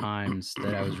Corps Times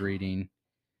that I was reading,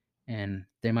 and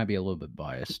they might be a little bit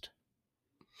biased.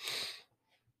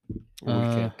 We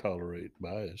can't tolerate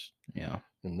bias Yeah.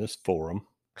 in this forum.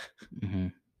 Mm-hmm.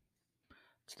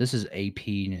 So this is AP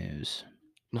News.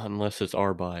 Not unless it's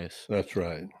our bias. That's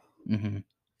right. Mm-hmm.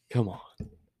 Come on.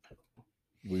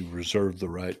 We reserve the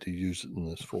right to use it in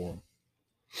this forum.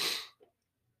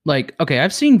 Like, okay,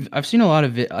 I've seen a lot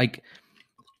of it. Like,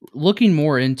 looking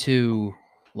more into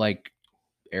like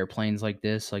airplanes like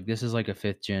this. Like, this is like a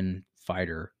 5th gen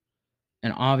fighter,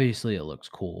 and obviously it looks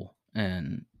cool,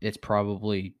 and it's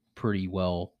probably pretty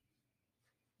well.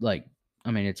 Like,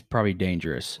 I mean, it's probably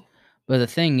dangerous, but the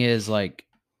thing is, like,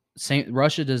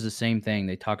 Russia does the same thing.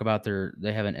 They talk about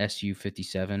they have an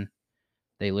Su-57.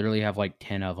 They literally have like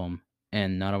 10 of them,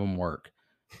 and none of them work.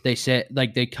 They say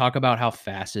like they talk about how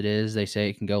fast it is. They say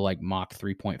it can go like Mach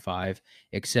 3.5,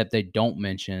 except they don't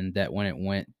mention that when it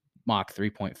went Mach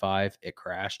 3.5, it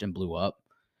crashed and blew up.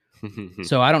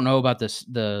 So I don't know about this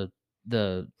the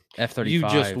F-35. You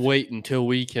just wait until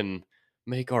we can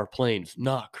make our planes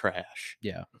not crash.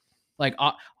 Yeah. Like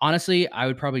honestly, I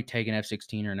would probably take an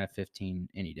F-16 or an F-15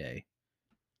 any day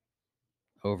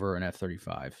over an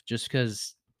F-35 just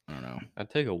cuz I don't know. I'd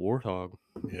take a Warthog.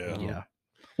 Yeah. Yeah.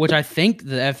 Which I think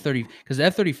the F-30 because the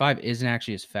F-35 isn't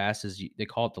actually as fast as they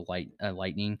call it the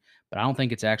lightning, but I don't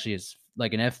think it's actually as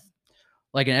like an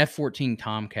F-14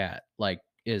 Tomcat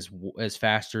is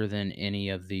faster than any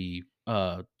of the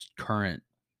currently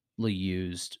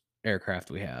used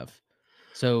aircraft we have.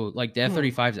 So like the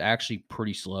F-35 is actually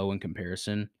pretty slow in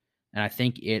comparison, and I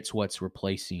think it's what's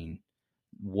replacing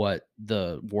what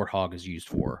the Warthog is used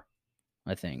for.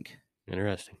 I think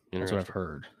Interesting. that's what I've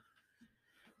heard.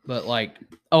 But like,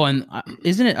 oh, and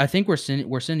isn't it? I think we're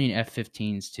sending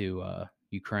F-15s to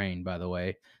Ukraine, by the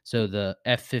way. So the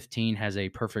F-15 has a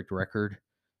perfect record.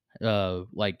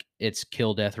 Like its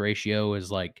kill death ratio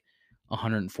is like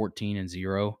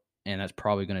 114-0, and that's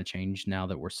probably going to change now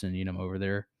that we're sending them over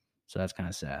there. So that's kind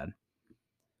of sad.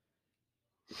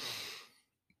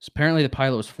 So apparently the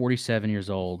pilot was 47 years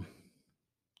old.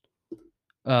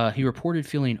 He reported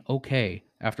feeling okay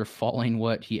after falling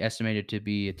what he estimated to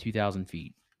be 2,000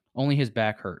 feet. Only his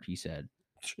back hurt, he said.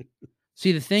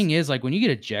 See, the thing is, like, when you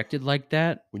get ejected like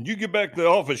that, When you get back to the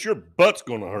office, your butt's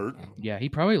going to hurt yeah, he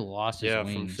probably lost his Yeah,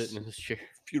 from wings. sitting in this chair.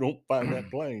 if you don't find that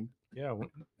plane. Yeah,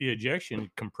 the ejection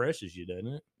compresses you, doesn't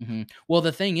it? Mm-hmm. Well,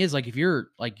 the thing is, like, if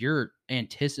you're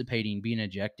anticipating being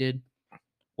ejected,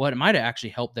 well, it might have actually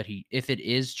helped that if it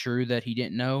is true that he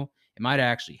didn't know, it might have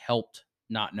actually helped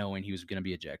not knowing he was going to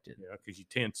be ejected. Yeah, because you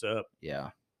tense up.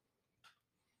 Yeah.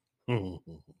 Mhm.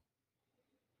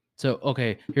 So,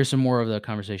 okay, here's some more of the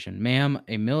conversation. Ma'am,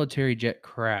 a military jet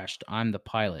crashed. I'm the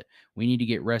pilot. We need to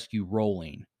get rescue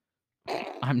rolling.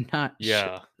 I'm not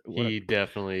Yeah, sure. he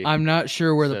definitely. I'm not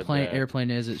sure where the said that.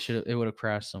 airplane is. It would have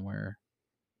crashed somewhere.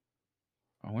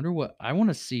 I wonder what I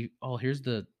want to see. Oh, here's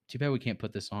the too bad we can't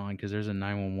put this on because there's a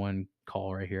 911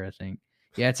 call right here, I think.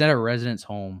 Yeah, it's at a resident's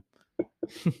home.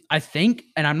 I think,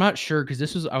 and I'm not sure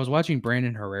because I was watching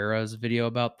Brandon Herrera's video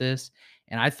about this,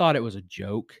 and I thought it was a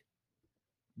joke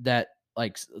that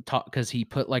like because he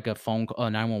put like a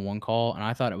 911 call, and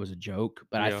I thought it was a joke,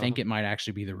 but I Yeah. think it might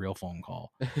actually be the real phone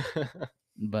call.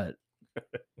 But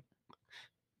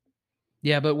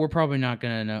yeah, but we're probably not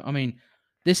gonna know. I mean,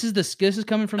 this is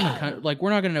coming from the like we're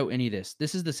not gonna know any of this.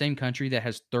 This is the same country that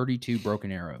has 32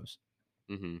 broken arrows.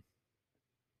 hmm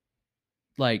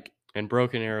Like And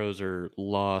broken arrows are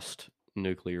lost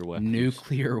nuclear weapons.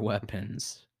 nuclear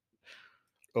weapons,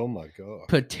 Oh my god.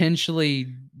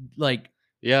 potentially like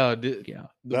Yeah.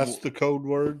 That's the code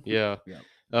word. Yeah.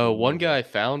 Yeah. One guy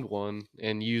found one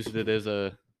and used it as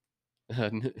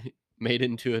made it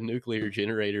into a nuclear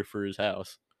generator for his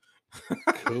house.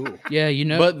 Cool. yeah, you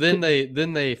know. But then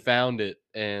they found it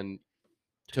and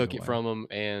took it away. from him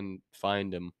and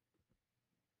fined him.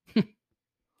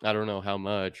 I don't know how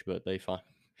much, but they fined.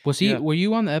 Was he? Yeah. Were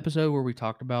you on the episode where we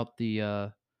talked about the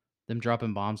them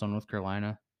dropping bombs on North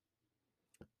Carolina?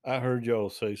 I heard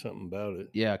y'all say something about it.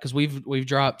 Yeah, because we've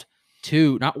dropped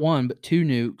two, not one, but two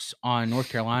nukes on North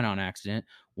Carolina on accident.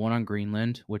 One on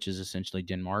Greenland, which is essentially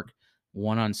Denmark.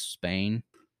 One on Spain.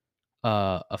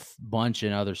 Bunch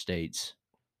in other states.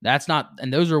 That's not,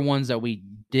 and those are ones that we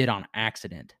did on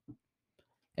accident.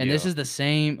 And this Yeah. is the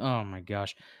same. Oh my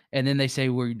gosh! And then they say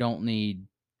we don't need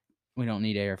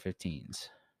AR-15s.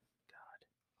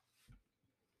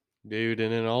 Dude,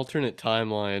 in an alternate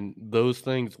timeline, those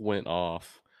things went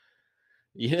off.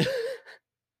 Yeah.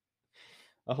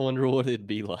 I wonder what it'd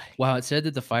be like. Wow, it said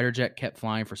that the fighter jet kept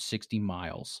flying for 60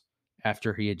 miles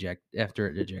after it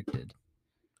ejected.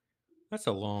 That's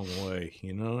a long way,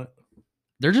 you know.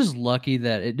 They're just lucky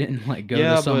that it didn't like go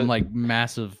Yeah, to some but like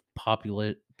massive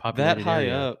populated That high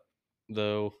area. up,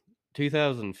 though,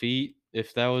 2,000 feet,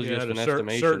 if that was just at an a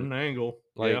estimation. certain angle.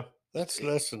 Like, yeah. That's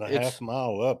less than a It's- half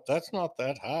mile up. That's not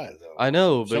that high though. I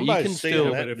know, but Somebody's you can seeing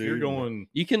still that But if you're dude. going,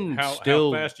 you can how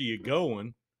still fast are you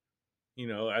going? You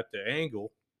know, at the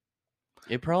angle.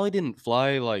 it probably didn't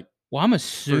fly like Well, I'm for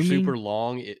assuming super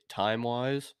long time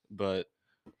wise, but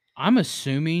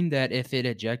that if it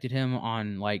ejected him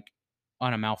on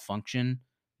a malfunction,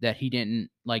 that he didn't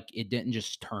it didn't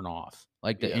just turn off.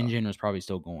 Like the Yeah. engine was probably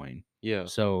still going. yeah.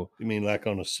 So You mean like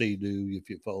on a sea-doo if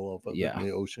you fall off of it Yeah. in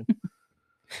the ocean?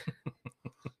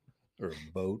 Or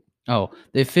a boat?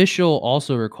 the official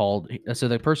also recalled. So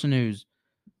the person who's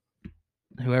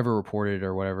whoever reported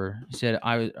or whatever, he said,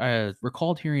 I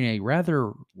recalled hearing a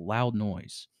rather loud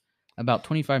noise about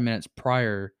 25 minutes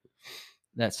prior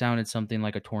that sounded something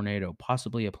like a tornado,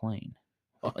 possibly a plane.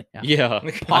 Well, yeah. Yeah,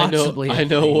 Possibly a I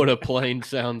know plane. what a plane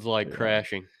sounds like Yeah.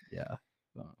 crashing. Yeah.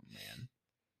 Oh, man.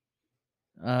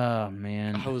 Oh,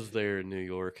 man. I was there in New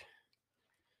York.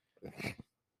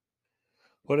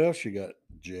 What else you got,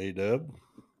 J-Dub?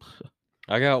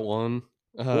 I got one.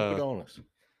 Whip it on us.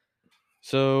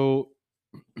 So,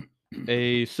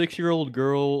 a 6-year-old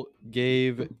girl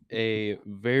gave a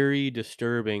very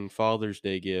disturbing Father's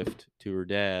Day gift to her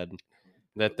dad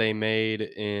that they made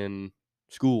in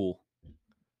school.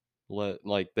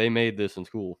 Like, they made this in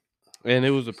school. And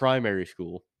it was a primary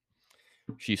school.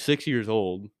 She's 6 years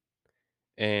old.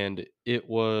 And it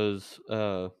was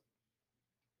what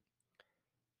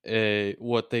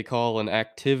they call an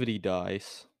activity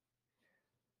dice.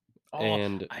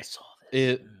 And I saw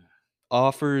this. it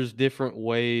offers different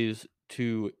ways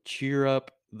to cheer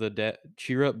up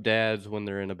dads when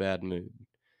they're in a bad mood.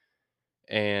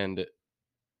 And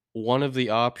one of the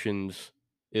options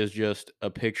is just a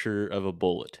picture of a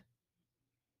bullet.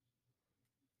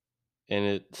 And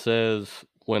it says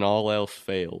when all else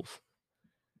fails.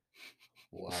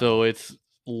 Wow. So it's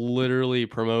literally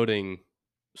promoting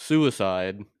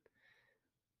suicide,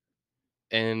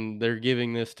 and they're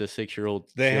giving this to 6-year-old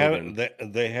children.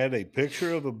 They had a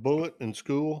picture of a bullet in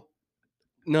school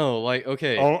No, like,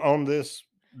 okay. on this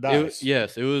dice.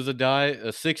 It was a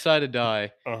 6-sided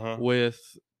die Uh-huh.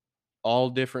 with all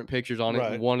different pictures on it.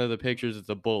 Right. One of the pictures is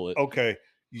a bullet. Okay,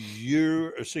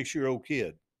 you're a 6-year-old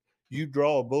kid. You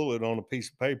draw a bullet on a piece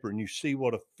of paper and you see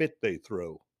what a fit they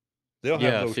throw. They'll have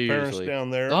Yeah, those seriously. parents down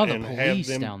there Oh, the and have police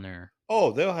them down there.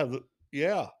 Oh, they'll have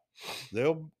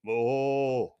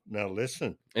now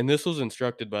listen. And this was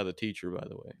instructed by the teacher, by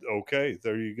the way. Okay,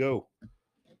 there you go.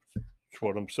 That's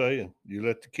what I'm saying. You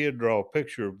let the kid draw a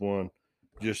picture of one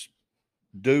just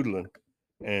doodling,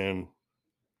 and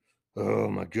oh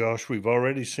my gosh, we've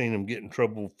already seen them get in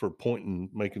trouble for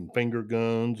making finger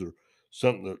guns or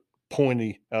something that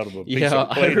pointy out of a piece of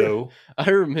Play-Doh. I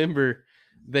remember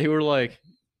they were like,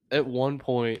 at one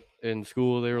point in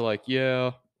school, they were like,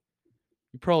 yeah,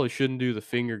 you probably shouldn't do the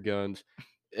finger guns.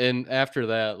 And after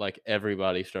that, like,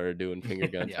 everybody started doing finger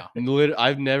guns. Yeah.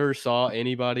 I've never saw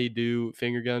anybody do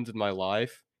finger guns in my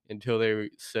life until they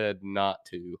said not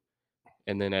to.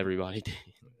 And then everybody did.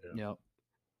 Yep.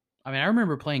 I mean, I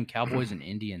remember playing Cowboys and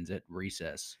Indians at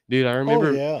recess. Dude, I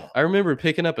remember yeah. I remember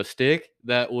picking up a stick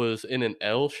that was in an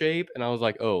L shape, and I was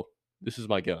like, oh, this is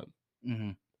my gun.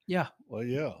 Mm-hmm. Yeah. Well,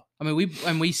 yeah. I mean,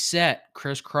 we set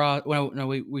crisscross. Well, no,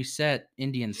 we set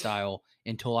Indian style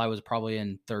until I was probably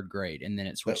in 3rd grade, and then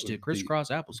it switched to would be- crisscross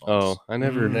applesauce. Oh, I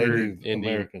never Native heard Indian.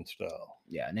 American style.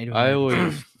 Yeah, Native I American.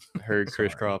 always heard Sorry.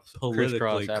 crisscross Politically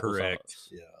applesauce. correct.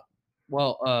 Yeah.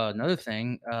 Well, another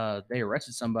thing, they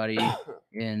arrested somebody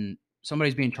and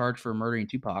somebody's being charged for murdering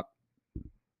Tupac.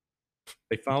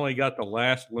 They finally got the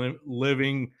last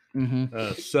living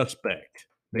Mm-hmm. suspect.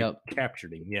 They Yep.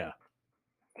 captured him. Yeah.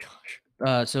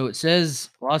 So it says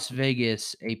Las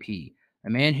Vegas AP, a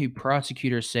man who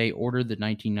prosecutors say ordered the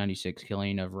 1996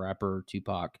 killing of rapper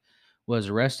Tupac, was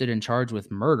arrested and charged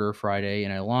with murder Friday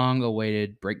in a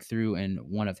long-awaited breakthrough in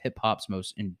one of hip-hop's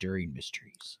most enduring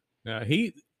mysteries.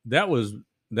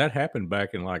 That happened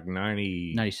back in like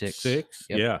 96.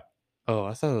 Yep. Yeah. Oh,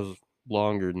 I thought it was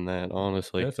longer than that,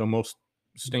 honestly. That's almost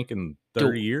stinking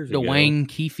 30 years ago. Dwayne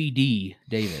Keefe D.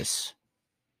 Davis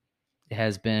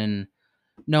has been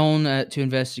known to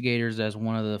investigators as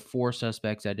one of the 4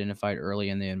 suspects identified early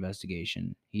in the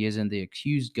investigation. He isn't the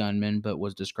accused gunman, but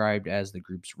was described as the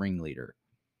group's ringleader.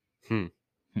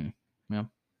 Yeah.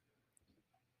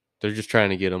 They're just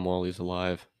trying to get him while he's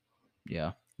alive.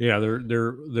 Yeah. Yeah,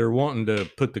 they're wanting to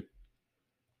put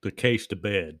the case to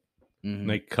bed. Mhm.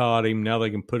 They caught him. Now they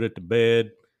can put it to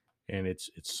bed, and it's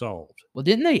solved. Well,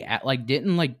 didn't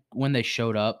when they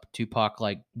showed up, Tupac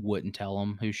wouldn't tell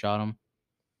them who shot him?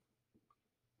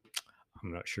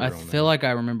 I'm not sure. I on feel that. like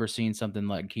I remember seeing something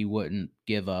like he wouldn't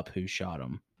give up who shot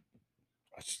him.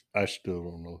 I still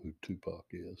don't know who Tupac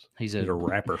is. He's He's a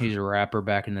rapper. He's a rapper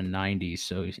back in the 90s,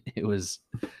 so it was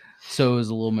a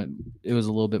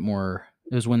little bit more.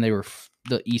 It was when they were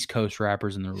the East Coast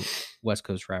rappers and the West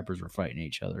Coast rappers were fighting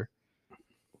each other.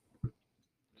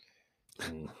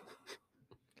 Mm.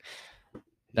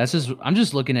 I'm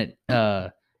just looking at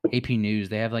AP News.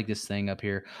 They have this thing up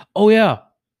here. Oh yeah,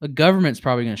 the government's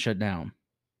probably going to shut down.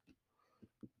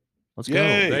 Let's go.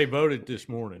 Yay. They voted this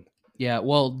morning. Yeah,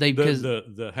 well,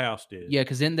 The House did. Yeah,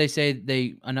 because then they say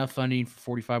they enough funding for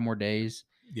 45 more days.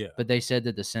 Yeah. But they said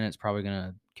that the Senate's probably going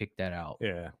to kick that out.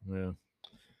 Yeah. Well,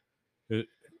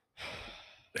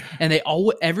 And they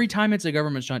always, every time it's a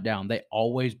government shutdown, they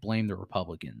always blame the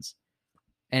Republicans.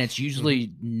 And it's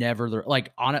usually never the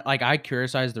like on it. Like I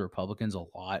criticize the Republicans a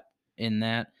lot in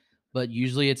that, but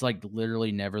usually it's like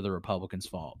literally never the Republicans'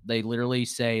 fault. They literally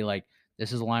say like,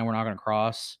 "This is a line we're not going to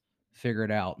cross. Figure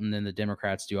it out," and then the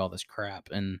Democrats do all this crap.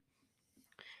 And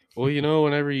Well, you know,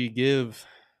 whenever you give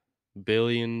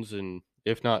billions and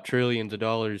if not trillions of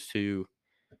dollars to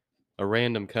a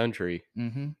random country,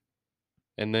 and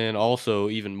then also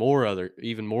even more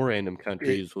random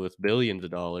countries with billions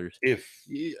of dollars,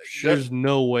 there's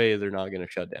no way they're not going to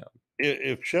shut down.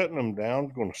 If shutting them down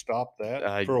is going to stop that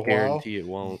I for a while, guarantee it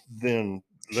won't. then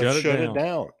let's shut it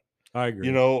down. I agree.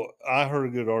 You know, I heard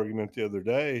a good argument the other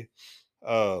day.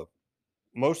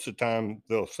 Most of the time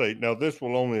they'll say, now this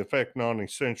will only affect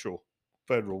non-essential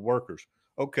federal workers.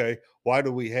 Okay, why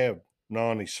do we have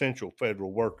non-essential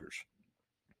federal workers?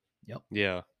 Yep.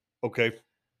 Yeah. Okay,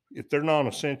 if they're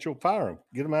non-essential, fire them,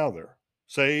 get them out of there,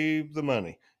 save the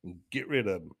money, and get rid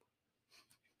of them.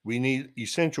 We need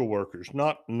essential workers,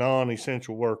 not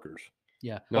non-essential workers.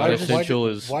 Yeah. Non-essential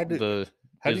is how do you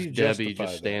Debbie justify just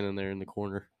that? standing there in the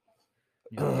corner.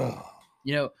 You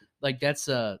know, like that's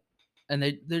and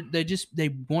they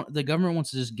want, the government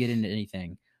wants to just get into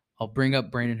anything. I'll bring up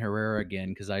Brandon Herrera again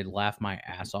because I laughed my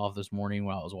ass off this morning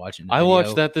while I was watching the I video.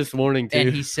 watched that this morning too.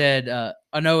 And he said, I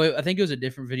think it was a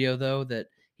different video though that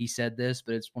he said this,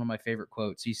 but it's one of my favorite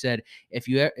quotes. He said, if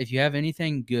you have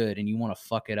anything good and you want to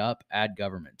fuck it up, add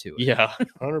government to it. Yeah.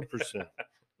 100%.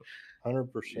 100%.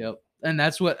 Yep. And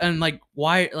that's what, and like,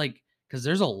 why, like, because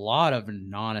there's a lot of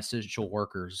non-essential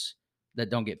workers that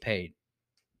don't get paid.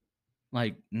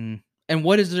 Like, and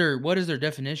what is their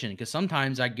definition? Because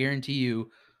sometimes I guarantee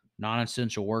you,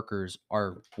 non-essential workers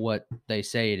are what they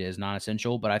say it is,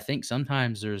 non-essential. But I think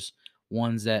sometimes there's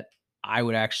ones that I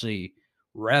would actually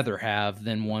rather have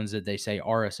than ones that they say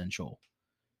are essential.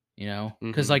 You know,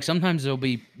 because like sometimes there'll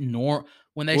be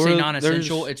when they say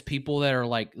non-essential, it's people that are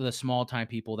like the small time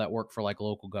people that work for like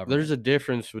local government. There's a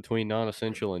difference between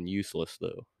non-essential and useless,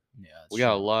 though. Yeah, we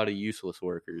got a lot of useless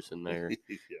workers in there,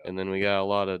 and then we got a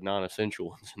lot of non-essential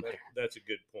ones in there. That's a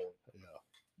good point.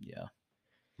 Yeah.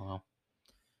 Well,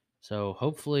 so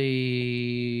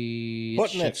hopefully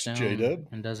What it next, shuts J-Dub? down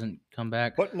and doesn't come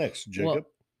back. What next, Jacob?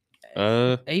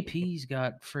 AP's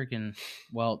got freaking.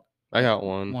 Well, I got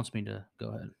one. Wants me to go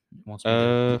ahead. Wants me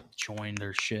to join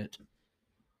their shit.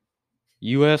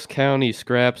 U.S. county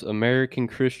scraps American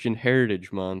Christian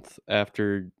Heritage Month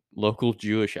after local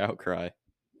Jewish outcry.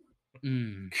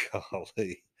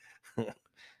 Golly.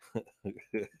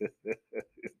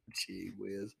 Gee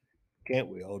whiz. Can't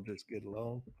we all just get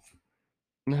along?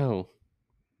 No.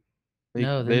 They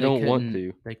don't want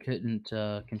to. They couldn't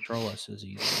control us as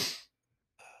easily.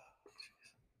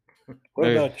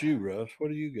 What about you, Russ? What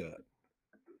do you got?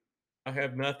 I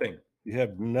have nothing. You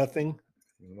have nothing?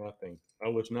 Nothing. I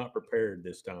was not prepared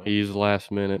this time. He's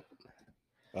last minute.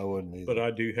 I wouldn't either. But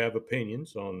I do have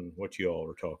opinions on what you all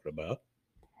are talking about.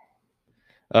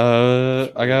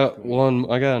 I got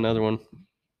another one.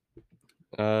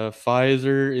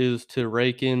 Pfizer is to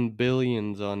rake in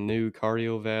billions on new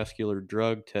cardiovascular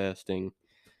drug testing.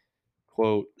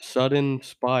 Quote, sudden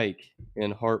spike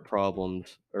in heart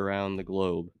problems around the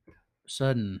globe.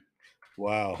 Sudden.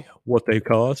 Wow. What they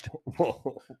caused?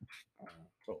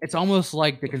 It's almost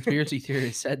like the conspiracy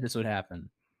theory said this would happen.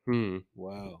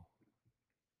 Wow.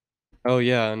 Oh,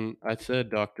 yeah, and I said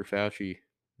Dr. Fauci,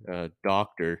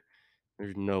 doctor,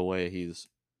 there's no way he's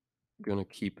going to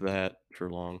keep that for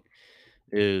long,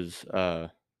 has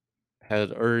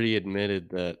already admitted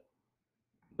that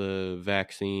the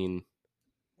vaccine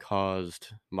caused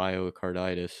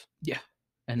myocarditis. Yeah,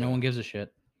 and no one gives a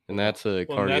shit. And that's a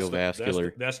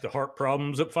cardiovascular. That's the heart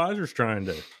problems that Pfizer's trying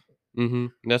to.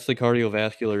 That's the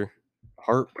cardiovascular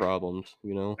heart problems,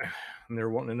 you know. And they're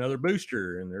wanting another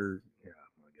booster, and they're, oh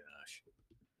my gosh.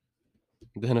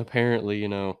 Then apparently, you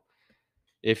know,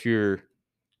 if you're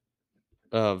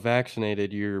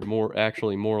vaccinated, you're more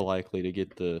likely to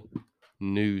get the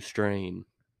new strain.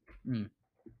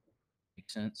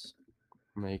 Makes sense.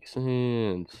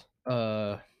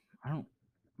 I'm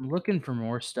looking for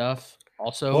more stuff.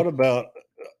 Also, what about?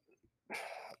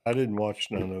 I didn't watch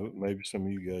none of it. Maybe some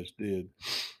of you guys did.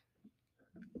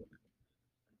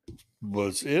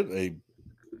 Was it a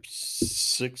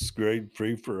 6th grade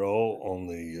free for all on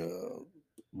the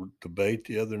debate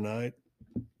the other night?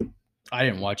 I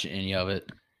didn't watch any of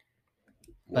it,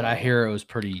 but I hear it was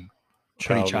pretty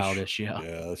childish. Yeah.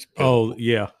 That's pitiful.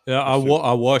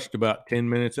 I watched about 10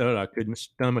 minutes of it. I couldn't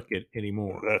stomach it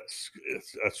anymore. That's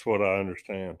what I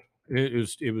understand. It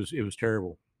was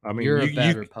terrible. I mean, you're a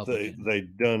bad Republican. They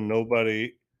done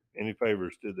nobody any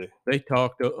favors, did they? They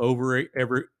talked over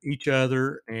each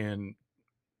other, and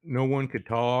no one could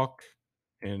talk,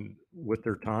 and with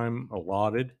their time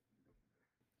allotted,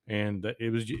 and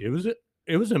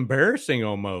it was embarrassing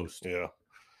almost Yeah.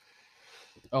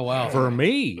 Oh wow. for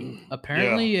me.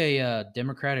 Apparently, a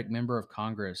Democratic member of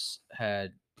Congress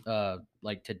had,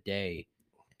 like today,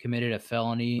 committed a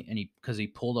felony, and because he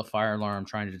pulled a fire alarm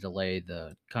trying to delay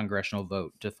the congressional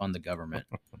vote to fund the government.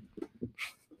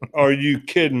 Are you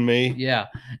kidding me? Yeah,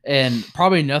 and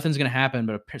probably nothing's gonna happen.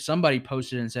 But somebody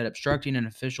posted and said obstructing an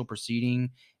official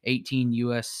proceeding, 18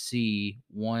 USC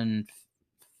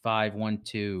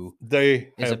 1512 They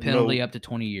is have a penalty no up to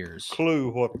 20 years. clue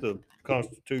what the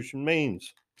Constitution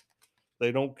means.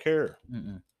 They don't care.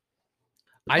 Mm-mm.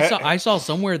 I saw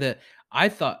somewhere that I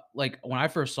thought, like, when I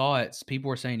first saw it, people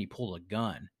were saying he pulled a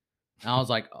gun. And I was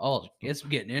like, oh, it's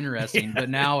getting interesting. But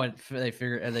now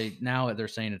they're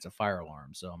saying it's a fire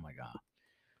alarm. So I'm like,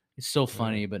 it's still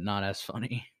funny, but not as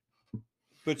funny.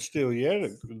 But still, yeah,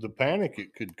 the panic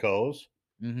it could cause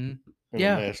Mm-hmm. in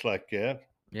Yeah. a mess like that.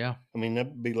 Yeah. I mean,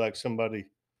 that'd be like somebody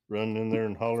running in there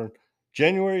and hollering,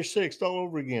 January 6th all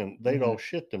over again. They'd all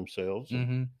shit themselves and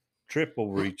Mm-hmm. trip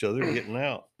over each other getting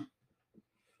out.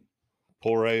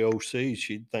 Poor AOC,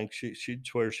 she'd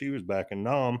swear she was back in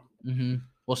Nam. Mm-hmm.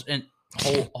 Well, and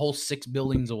whole 6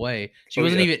 buildings away. She Oh,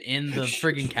 wasn't yeah. even in the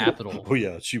freaking Capitol. Oh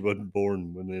yeah, she wasn't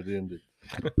born when it ended.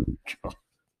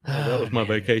 That was my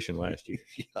vacation last year.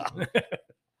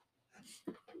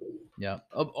 Yeah.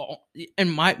 And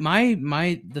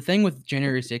the thing with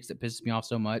January 6th that pisses me off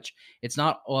so much, it's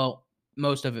not, well,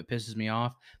 most of it pisses me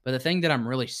off, but the thing that I'm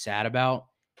really sad about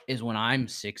is when I'm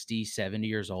 60, 70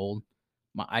 years old,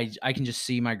 I can just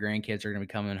see my grandkids are going to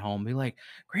be coming home and be like,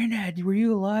 Granddad, were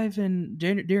you alive during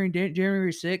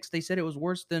January 6th? They said it was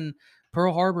worse than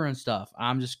Pearl Harbor and stuff.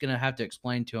 I'm just going to have to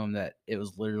explain to them that it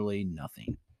was literally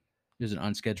nothing. It was an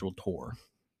unscheduled tour.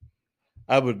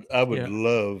 I would Yeah.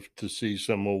 love to see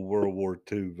some old World War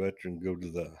II veteran go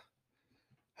to the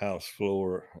House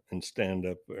floor and stand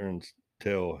up there and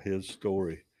tell his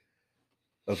story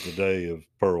of the day of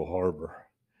Pearl Harbor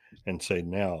and say,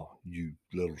 now, you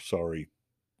little sorry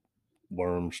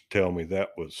worms, tell me that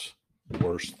was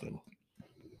worse than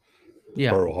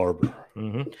Yeah. Pearl Harbor.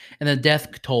 Mm-hmm. And the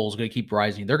death toll is going to keep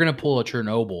rising. They're going to pull a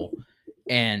Chernobyl,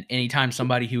 and anytime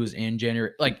somebody who was in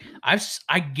January, like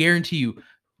I guarantee you,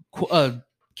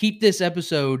 keep this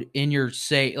episode in your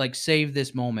save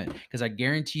this moment, because I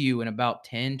guarantee you in about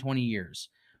 10, 20 years,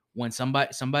 when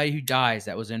somebody who dies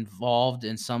that was involved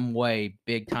in some way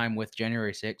big time with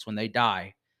January 6th, when they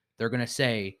die, they're going to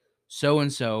say so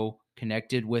and so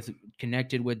connected with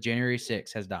January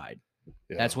 6th has died.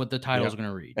 Yeah. That's what the title's going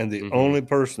to read. And the Mhm. only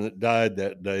person that died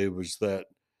that day was that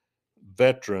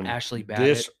veteran, Ashley Babbitt.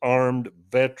 disarmed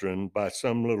veteran by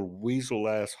some little weasel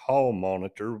ass hall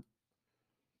monitor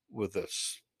with a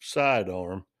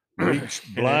sidearm,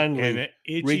 reached blindly,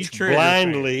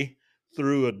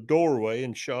 through a doorway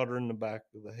and shot her in the back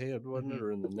of the head, wasn't it,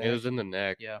 or in the neck? It was in the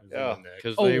neck. Yeah. Yeah.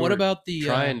 Because Oh, they what were about the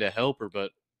trying to help her,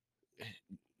 but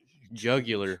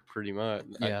jugular, pretty much.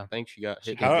 Yeah. I think she got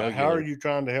hit. in the How jugular. are you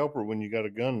trying to help her when you got a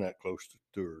gun that close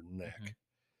to her neck?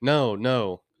 Mhm.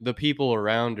 No. The people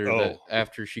around her that Oh.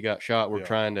 after she got shot were Yeah.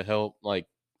 trying to help, like,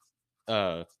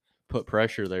 put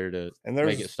pressure there to And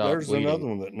make it stop there's bleeding. another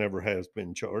one that never has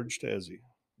been charged, has he?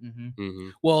 Mm-hmm. Mm-hmm.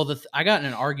 Well, I got in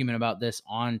an argument about this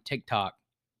on TikTok.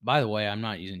 By the way, I'm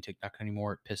not using TikTok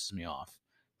anymore. It pisses me off.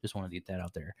 Just wanted to get that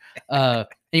out there.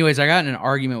 Anyways, I got in an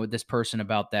argument with this person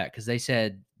about that because they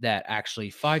said that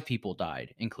actually 5 people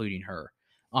died, including her,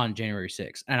 on January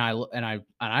 6th. And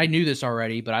I knew this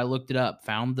already, but I looked it up,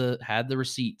 had the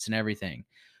receipts and everything.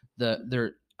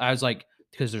 I was like,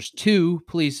 because there's 2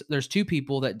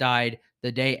 people that died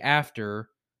the day after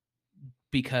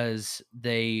because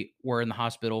they were in the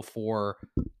hospital for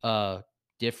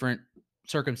different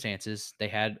circumstances. They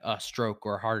had a stroke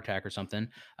or a heart attack or something.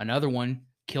 Another one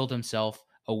killed himself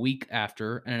a week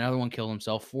after, and another one killed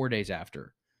himself 4 days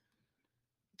after.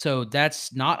 So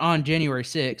that's not on January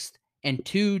 6th, and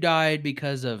 2 died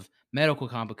because of medical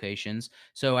complications.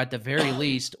 So at the very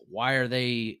least, why are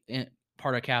they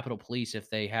part of Capitol Police if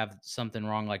they have something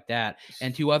wrong like that?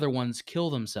 And 2 other ones kill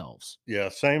themselves. Yeah,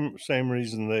 same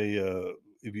reason they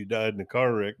if you died in a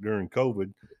car wreck during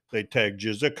COVID, they tagged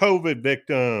you as a COVID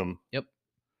victim. Yep.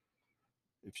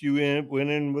 If you went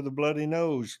in with a bloody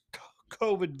nose,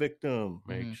 COVID victim.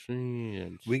 Makes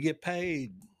sense. We get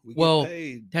paid. Well, get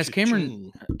paid. has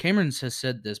Cha-ching. Cameron has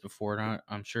said this before, and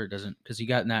I'm sure it doesn't, because he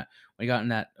got in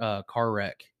that car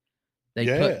wreck. He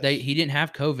didn't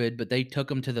have COVID, but they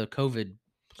took him to the COVID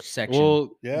section.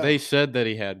 Well, Yeah. they said that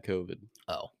he had COVID.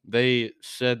 Oh, They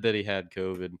said that he had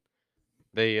COVID.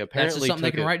 They that's apparently just something they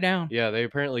took can a, write down. yeah, they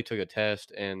apparently took a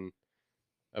test, and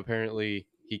apparently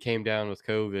he came down with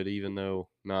COVID, even though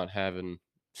not having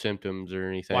symptoms or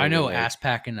anything. Well, I know and, like, ass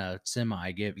packing a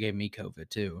semi gave me COVID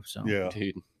too. So Yeah.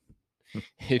 dude,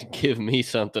 it'd give me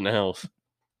something else.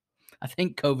 I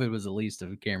think COVID was the least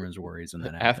of Cameron's worries when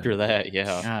that happened. After that,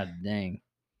 yeah. God dang.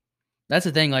 That's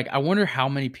the thing. Like, I wonder how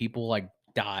many people like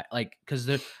die. Like, because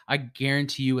I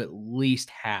guarantee you, at least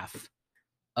half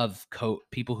of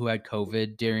people who had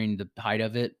COVID during the height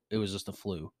of it, it was just the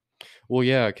flu. Well,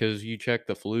 yeah, because you check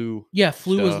the flu. Yeah,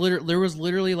 flu was stuff. literally there was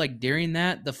literally like during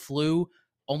that the flu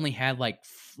only had like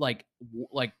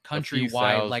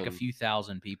countrywide like a thousand. few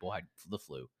thousand people had the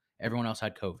flu. Everyone else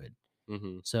had COVID.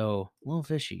 Hmm. So a little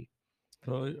fishy.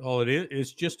 So all it is,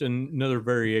 it's just another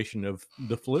variation of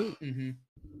the flu.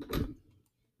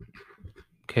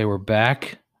 Okay, we're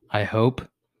back. I hope.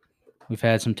 We've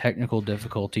had some technical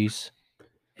difficulties,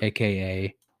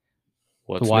 aka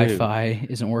What's the new? Wi-Fi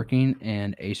isn't working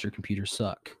and Acer computers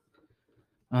suck.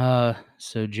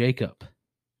 So Jacob,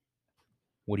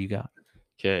 what do you got?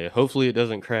 Okay, hopefully it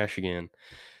doesn't crash again.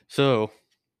 So,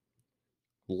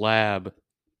 lab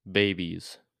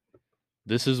babies.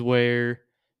 This is where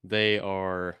they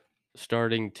are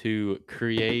starting to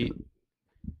create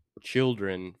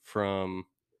children from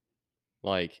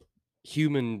like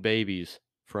human babies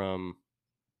from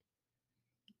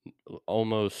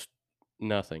almost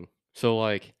nothing. So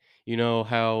like, you know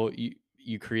how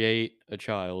you create a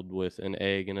child with an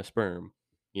egg and a sperm,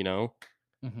 you know?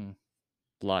 Mm-hmm.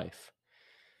 Life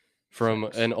from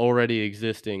Sex. an already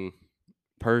existing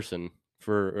person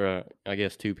for I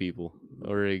guess two people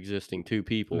or existing two A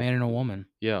people. man and a woman.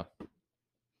 Yeah.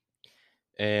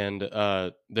 And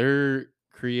they're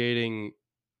creating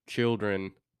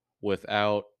children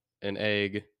without an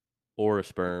egg or a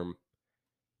sperm.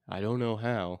 I don't know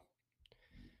how.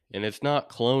 And it's not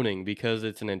cloning because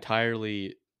it's an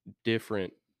entirely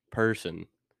different person.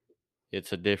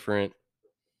 It's a different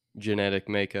genetic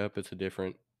makeup, it's a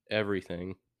different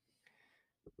everything.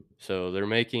 So they're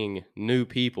making new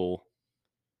people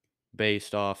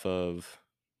based off of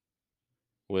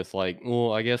with like,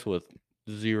 well, I guess with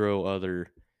zero other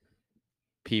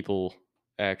people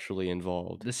actually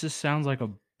involved. This just sounds like a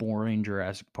boring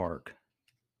Jurassic Park.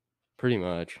 Pretty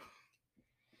much.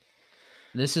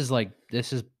 This is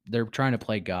they're trying to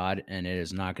play God, and it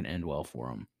is not going to end well for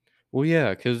them. Well,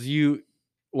 yeah, because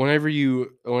whenever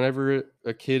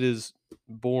a kid is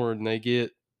born, they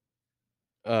get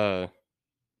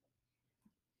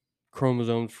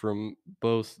chromosomes from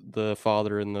both the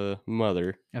father and the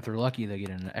mother. If they're lucky, they get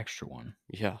an extra one.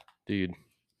 Yeah, dude,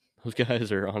 those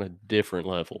guys are on a different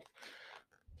level.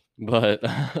 But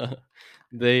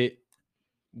they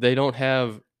don't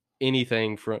have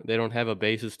anything they don't have a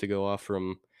basis to go off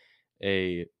from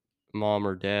a mom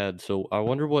or dad. So I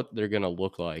wonder what they're gonna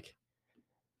look like.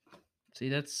 See,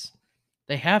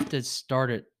 they have to start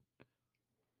it.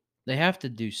 They have to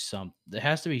do something. There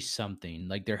has to be something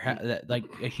like like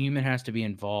a human has to be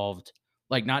involved.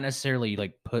 Like not necessarily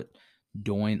like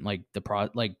doing like the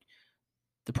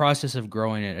process of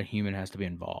growing it. A human has to be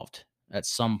involved at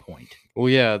some point. Well,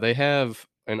 yeah, they have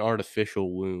an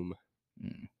artificial womb,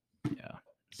 Yeah,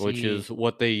 which See- is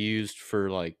what they used for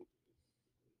like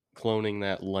cloning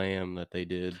that lamb that they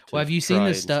did. Well, have you seen try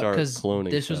this and stuff? start Because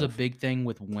cloning this was a stuff. big thing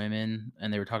with women,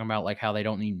 and they were talking about like how they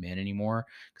don't need men anymore.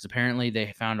 Because apparently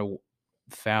they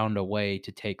found a way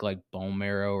to take like bone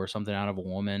marrow or something out of a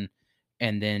woman,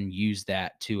 and then use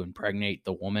that to impregnate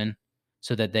the woman,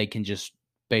 so that they can just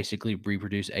basically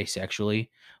reproduce asexually.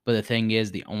 But the thing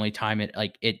is, the only time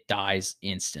it dies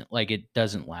instant, like it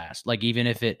doesn't last. Like even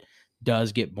if it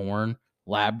does get born,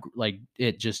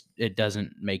 it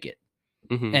doesn't make it.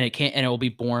 Mhm. And it will be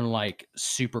born like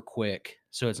super quick,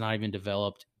 so it's not even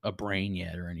developed a brain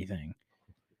yet or anything.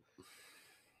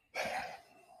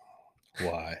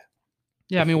 Why?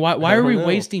 Yeah, I mean, why I are don't we know.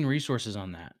 wasting resources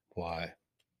on that? Why?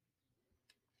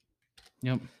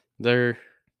 Yep. I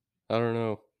don't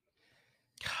know.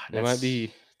 God, It might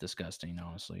be disgusting,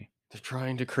 honestly. they're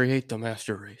trying to create the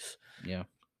master race. Yeah.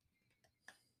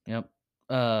 Yep.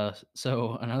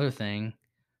 So another thing,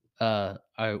 I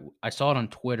saw it on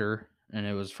Twitter, and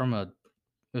it was from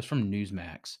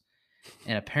Newsmax,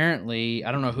 and apparently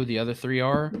I don't know who the other three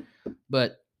are,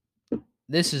 but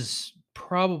this is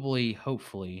probably,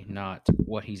 hopefully, not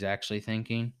what he's actually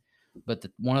thinking. But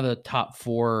one of the top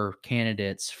 4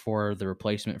 candidates for the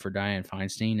replacement for Dianne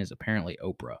Feinstein is apparently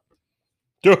Oprah.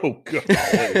 Oh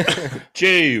God!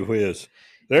 Gee whiz!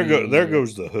 There Yeah.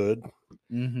 goes the hood.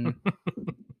 Mm-hmm.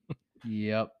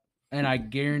 Yep. and I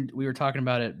guarantee we were talking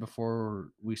about it before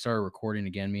we started recording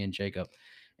again, me and Jacob,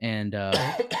 and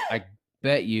I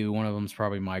bet you one of them's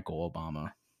probably Michael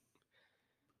Obama.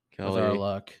 With our Golly,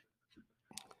 luck.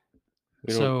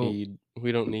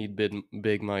 we don't need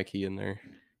big Mikey in there.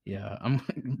 Yeah, I'm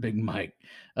Big Mike.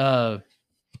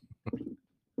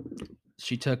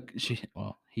 He took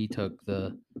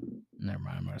the. Never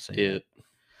mind. I'm gonna say It.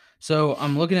 So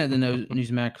I'm looking at the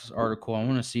Newsmax article. I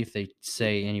want to see if they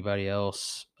say anybody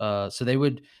else. So they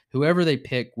would, whoever they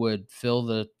pick would fill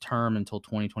the term until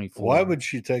 2024. Why would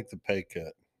she take the pay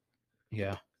cut?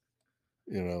 Yeah.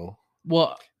 You know.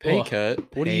 Well, Pay cut?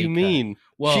 What do pay you cut. mean?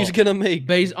 Well, she's gonna make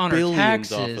based on her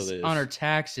billions off of taxes. this. On her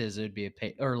taxes, it would be a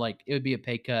pay, or like it would be a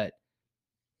pay cut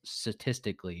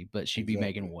statistically, but she'd be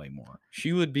making way more.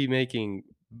 She would be making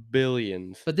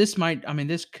billions. But this might, I mean,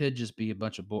 this could just be a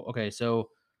bunch of bull. Okay, so,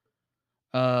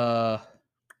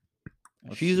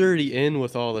 she's already in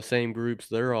with all the same groups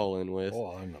they're all in with.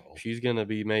 Oh, I know. She's gonna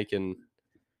be making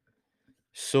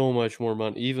so much more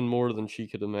money, even more than she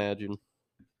could imagine.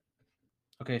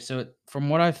 Okay, so from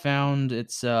what I found,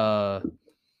 it's so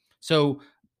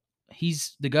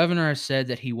the governor has said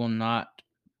that he will not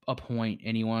appoint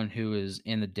anyone who is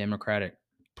in the Democratic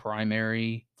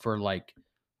primary for like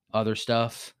other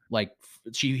stuff. Like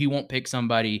he won't pick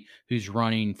somebody who's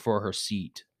running for her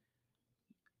seat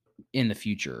in the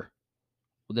future.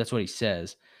 Well, that's what he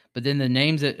says. But then the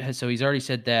names so he's already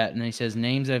said that, and then he says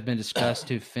names that have been discussed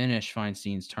to finish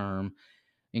Feinstein's term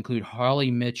include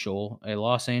Holly Mitchell, a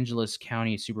Los Angeles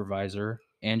County supervisor,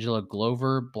 Angela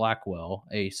Glover Blackwell,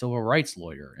 a civil rights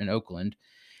lawyer in Oakland,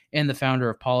 and the founder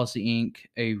of Policy Inc.,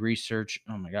 a research.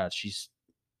 Oh my God,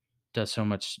 does so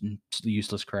much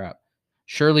useless crap.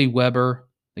 Shirley Weber,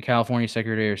 the California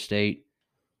Secretary of State,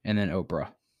 and then Oprah.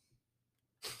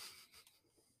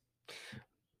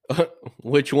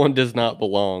 Which one does not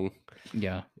belong?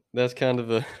 Yeah. That's kind of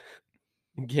the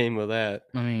game of that.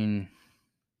 I mean,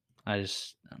 I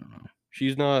don't know.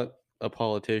 She's not a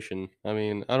politician. I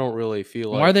mean, I don't really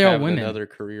feel like why are they all having women? Another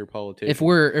career politician. If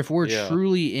we're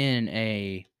truly in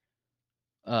a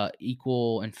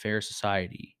equal and fair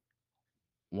society,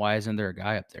 why isn't there a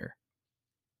guy up there?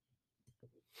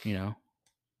 You know,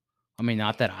 I mean,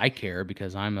 not that I care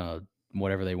because I'm a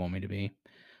whatever they want me to be.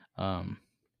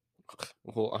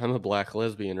 Well, I'm a black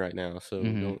lesbian right now, so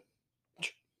don't.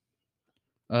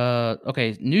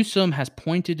 Okay, Newsom has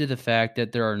pointed to the fact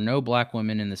that there are no black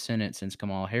women in the Senate since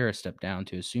Kamala Harris stepped down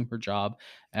to assume her job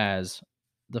as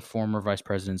the former vice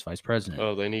president's vice president.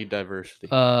 Oh, they need diversity.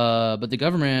 But the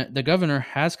governor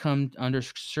has come under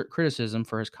criticism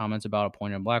for his comments about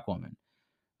appointing a black woman.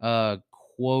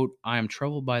 Quote, I am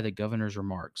troubled by the governor's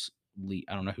remarks. Lee,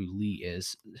 I don't know who Lee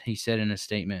is. He said in a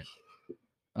statement.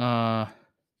 So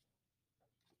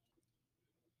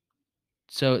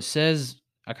it says,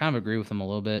 I kind of agree with him a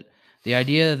little bit. The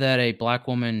idea that a black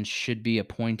woman should be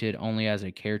appointed only as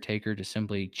a caretaker to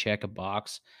simply check a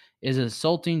box is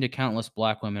insulting to countless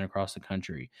black women across the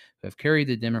country who have carried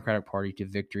the Democratic Party to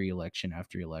victory election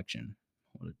after election.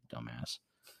 What a dumbass.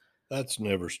 That's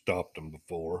never stopped them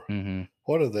before. Mm-hmm.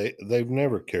 What are they? They've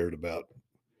never cared about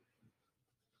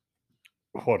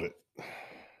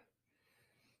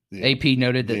AP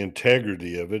noted that the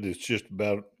integrity of it. It's just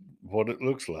about what it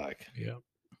looks like. Yeah.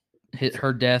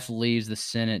 Her death leaves the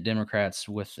Senate Democrats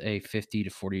with a 50 to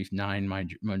 49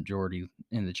 majority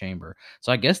in the chamber.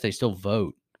 So I guess they still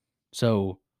vote.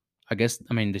 So they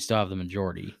still have the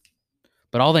majority.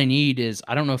 But all they need is,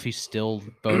 I don't know if he's still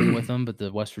voting with them, but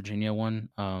the West Virginia one,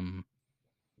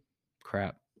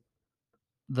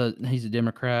 he's a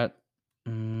Democrat.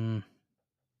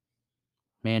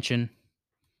 Manchin.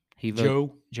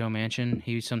 Joe Manchin.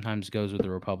 He sometimes goes with the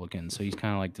Republicans, so he's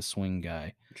kind of like the swing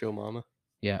guy. Joe Mama.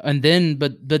 Yeah, and then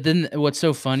but then what's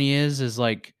so funny is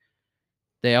like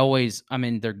they always,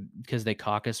 they're because they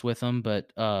caucus with them,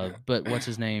 but what's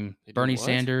his name? Bernie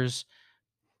Sanders,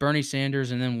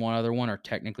 and then one other one are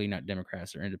technically not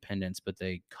Democrats, they're independents, but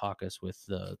they caucus with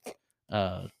the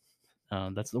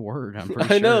that's the word. I'm pretty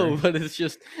sure. I know, but it's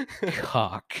just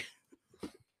cock.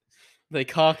 They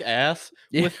cock ass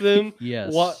with them.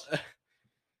 Yes. What?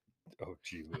 Oh,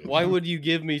 gee. Why would you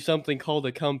give me something called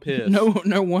a cum piss? No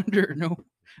wonder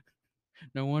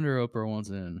Oprah wants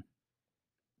in.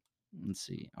 Let's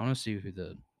see. I want to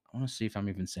see if I'm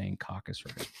even saying caucus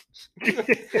right.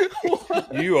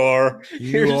 You are.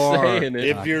 You're saying it.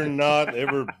 If you're not,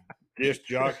 ever disc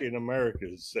jockey in America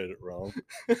has said it wrong.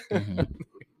 Mm-hmm.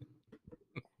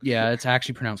 Yeah, it's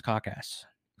actually pronounced caucus.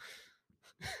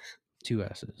 2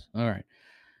 S's. All right.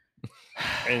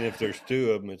 And if there's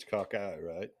 2 of them, it's cockeye,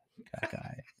 right?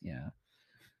 Cockeye. Yeah.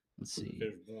 Let's see.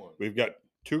 We've got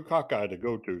 2 cockeye to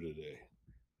go to today.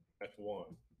 That's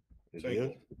one. It Single.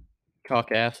 is?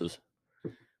 Cock asses.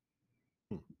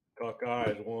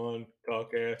 Cockeye is one.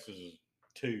 Cock ass is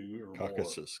two or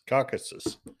Caucasus.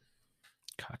 Caucasus.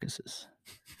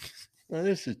 Now,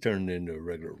 this has turned into a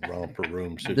regular romper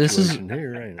room This is- situation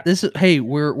here, ain't it? This is hey,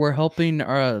 we're helping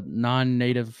our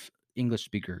non-native English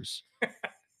speakers.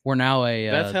 We're now a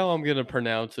That's how I'm gonna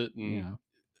pronounce it. And yeah.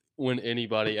 when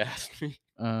anybody asks me,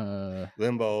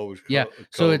 Limbaugh always Yeah, called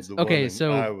so it's- the one okay, in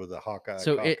so- Iowa the Hawkeye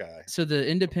so cockeye. so the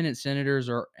independent senators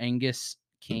are Angus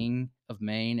King of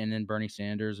Maine and then Bernie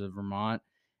Sanders of Vermont,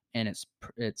 and it's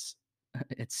Caucus.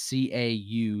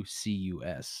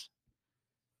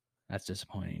 That's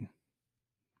disappointing.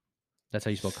 That's how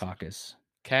you spell caucus.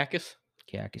 cactus.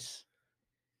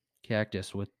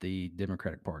 Cactus with the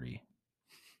Democratic Party.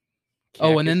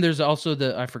 Oh, and then Cactus? there's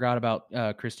also I forgot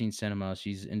about Christine Sinema.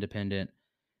 She's independent,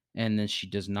 and then she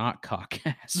does not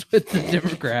caucus with the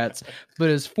Democrats, but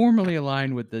is formally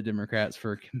aligned with the Democrats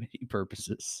for committee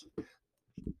purposes.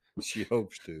 She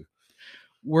hopes to.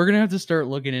 We're gonna have to start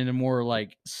looking into more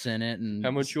like Senate and How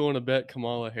much you want to bet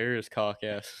Kamala Harris cock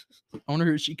ass? I wonder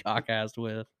who she caucused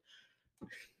with.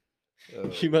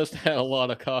 She must have had a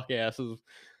lot of cock asses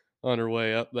on her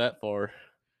way up that far.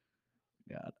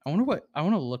 God, I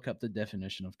want to look up the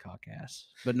definition of caucus,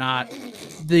 but not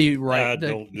the right.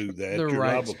 Don't do that. the You're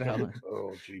right liable to- spelling.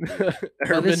 Oh, gee.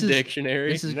 Urban this is-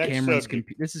 Dictionary. This is Next Cameron's.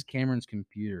 subject. This is Cameron's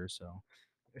computer. So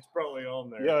It's probably on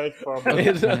there. Yeah, it's probably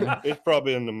it's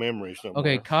probably in the memory somewhere.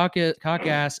 okay,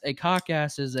 caucus. A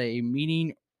caucus is a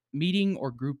meeting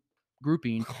or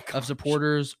grouping of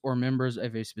supporters or members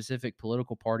of a specific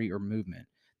political party or movement.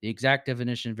 The exact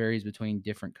definition varies between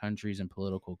different countries and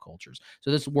political cultures. So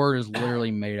this word is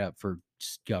literally made up for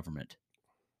government.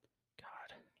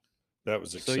 God. That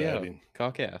was So yeah, exciting.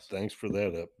 cock ass. Thanks for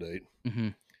that update. Mm-hmm.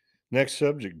 Next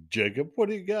subject, Jacob. What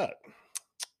do you got?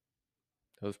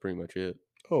 That was pretty much it.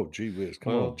 Oh, gee whiz.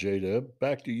 Come Well- on, J-Dub.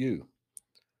 Back to you.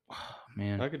 Oh,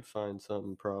 man. I could find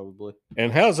something probably.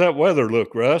 And how's that weather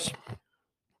look, Russ?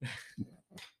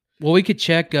 Well, we could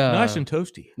check. Nice and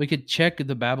toasty. We could check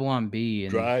the Babylon Bee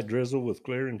and Dry drizzle with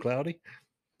clear and cloudy?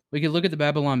 we could look at the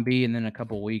Babylon Bee and then a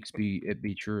couple weeks it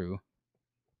be true.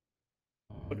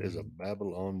 What is a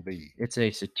Babylon Bee? It's a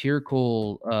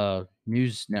satirical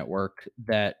news network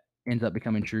that ends up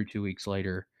becoming true 2 weeks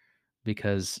later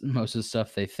because most of the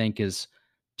stuff they think is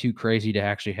too crazy to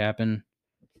actually happen.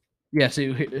 Yeah,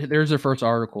 so there's their first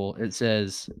article. It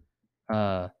says,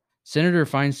 Senator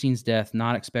Feinstein's death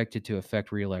not expected to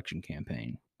affect re-election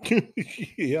campaign.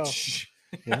 yeah.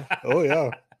 Yeah. Oh, yeah.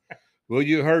 Well,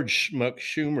 you heard Schmuck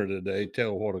Schumer today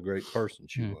tell what a great person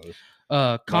she Hmm.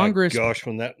 was. Congress, My gosh,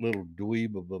 when that little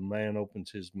dweeb of a man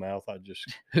opens his mouth, I just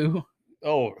who?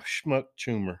 Schmuck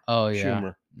Schumer. Oh yeah,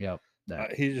 Schumer. yep.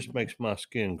 That. He just makes my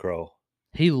skin crawl.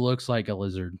 He looks like a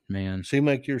lizard, man. Does he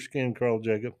make your skin crawl,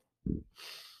 Jacob?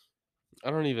 I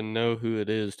don't even know who it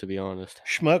is, to be honest.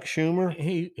 Schmuck Schumer,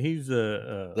 He's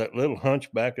the that little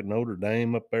hunchback of Notre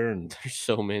Dame up there, and There's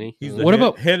so many. he's What the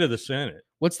about- head of the Senate.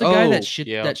 What's the guy Oh, that shit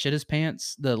yeah. that shit his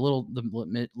pants? The little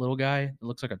guy that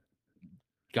looks like a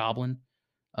goblin.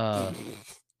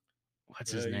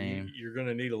 What's his name? You're going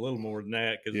to need a little more than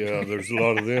that. Cause yeah, there's a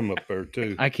lot of them up there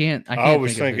too. I can't. I I can't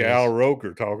always think think of of who it Al is.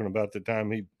 Roker talking about the time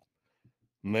he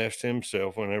messed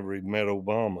himself whenever he met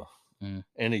Obama, Mm.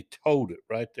 and he told it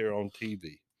right there on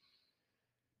TV.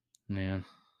 Man.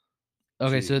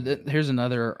 Okay, so Gee. here's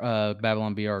another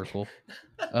Babylon Bee article.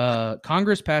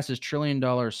 Congress passes $1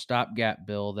 trillion stopgap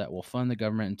bill that will fund the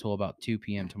government until about 2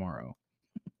 p.m. tomorrow.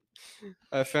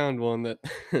 I found one that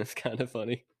is kind of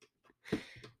funny.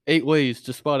 8 ways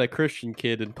to spot a Christian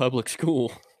kid in public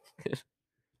school.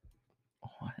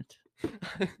 What?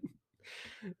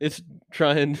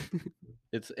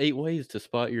 It's 8 ways to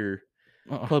spot your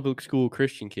Oh, public school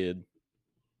Christian kid.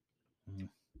 Mhm.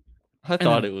 I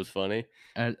thought it was funny.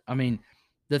 I mean,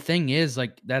 the thing is,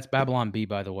 like, that's Babylon Bee,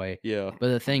 by the way. Yeah. But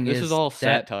the thing This is all that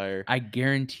satire. I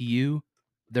guarantee you,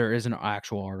 there is an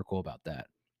actual article about that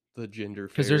The gender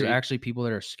because there's fairy. actually people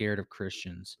that are scared of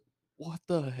Christians. What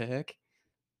the heck?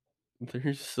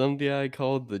 There's some guy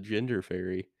called the gender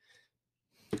fairy.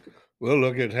 Well,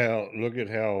 look at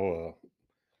how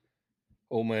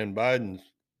old man Biden's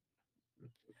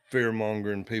fear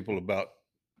mongering people about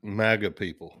MAGA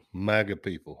people,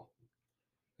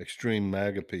 extreme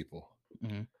MAGA people.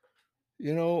 Mhm.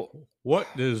 You know, What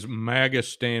does MAGA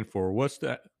stand for? What's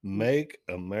that? make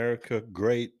America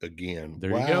great again.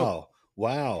 There you go.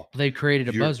 Wow. They created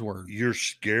a You're- buzzword. You're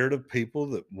scared of people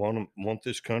that want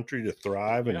this country to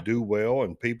thrive and Yeah. do well,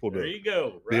 and people There to you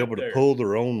go. be able to pull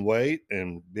their own weight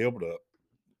and be able to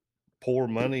pour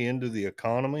money into the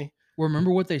economy.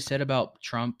 Remember what they said about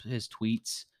Trump, his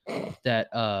tweets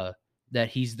that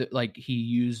he's he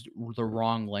used the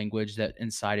wrong language that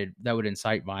would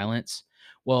incite violence.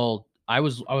 Well, I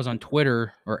was on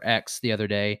Twitter or X the other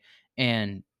day,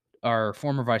 and our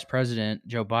former vice president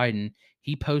Joe Biden,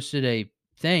 he posted a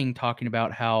thing talking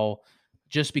about how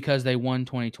just because they won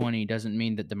 2020 doesn't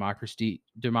mean that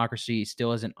democracy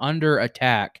still isn't under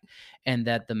attack, and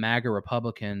that the MAGA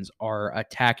Republicans are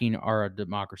attacking our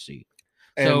democracy.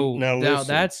 And So now now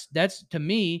listen. that's to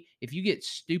me, if you get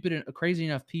stupid and crazy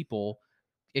enough people,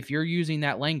 if you're using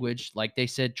that language like they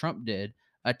said Trump did,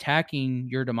 attacking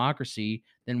your democracy,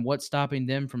 then what's stopping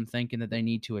them from thinking that they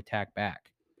need to attack back?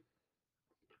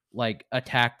 Like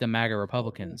attack the MAGA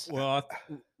Republicans. Well,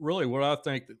 really, what I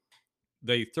think that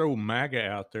they throw MAGA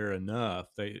out there enough,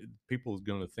 people is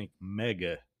going to think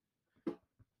mega,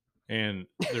 and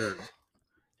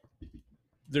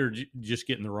they're just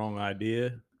getting the wrong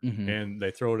idea, Mhm. and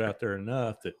they throw it out there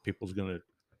enough that people's going to,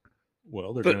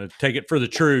 they're going to take it for the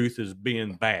truth as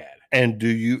being bad. And do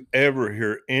you ever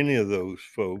hear any of those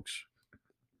folks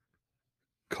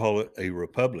call it a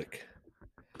republic?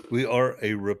 We are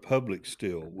a republic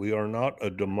still. We are not a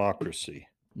democracy.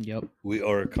 Yep. We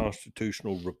are a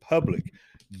constitutional republic.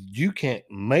 You can't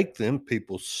make them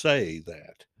people say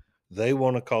that. They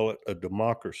want to call it a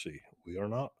democracy. We are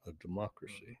not a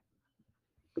democracy.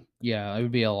 Yeah, it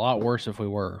would be a lot worse if we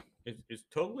were. It's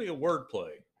totally a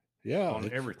wordplay Yeah, on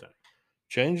it's everything.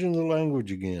 changing the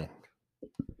language again.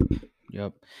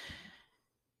 Yep.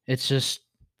 It's just,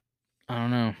 I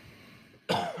don't know.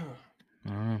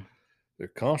 They're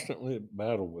constantly at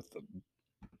battle with the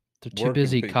They're too working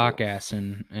busy people.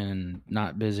 cock-assing and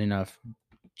not busy enough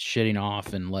shitting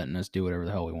off and letting us do whatever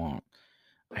the hell we want.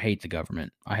 I hate the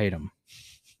government. I hate them.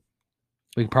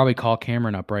 We could probably call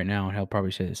Cameron up right now and he'll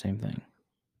probably say the same thing.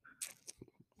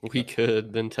 We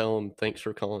could then tell him thanks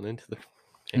for calling into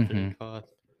the pod.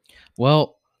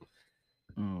 Well,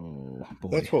 oh boy.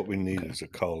 That's what we need is a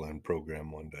call-in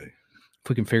program one day. If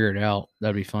we can figure it out,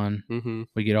 that'd be fun. Mm-hmm.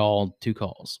 We get all 2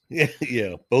 calls.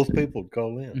 Yeah. Both people would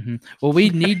call in. Well, we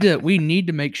need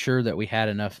to make sure that we had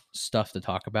enough stuff to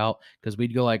talk about, because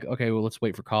we'd go like, okay, well, let's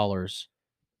wait for callers,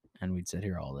 and we'd sit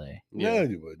here all day. No, Yeah.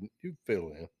 you wouldn't. You'd fill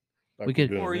in. We we're could-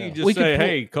 doing Or you now. just We could say, pull-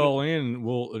 "Hey, call in,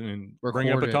 and bring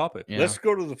up Record a it. topic." Yeah. Let's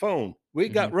go to the phone. We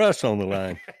got Russ on the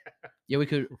line. Yeah, we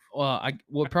could. I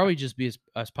would probably just be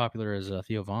as popular as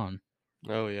Theo Vaughn.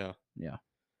 Oh yeah.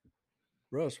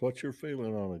 Russ, what's your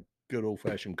feeling on a good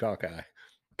old-fashioned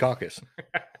caucus?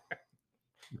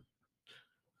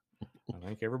 I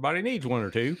think everybody needs one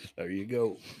or two. There you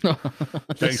go.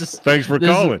 This Thanks for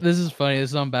calling. This is funny. This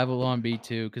is on Babylon B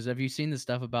too. Because have you seen the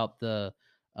stuff about the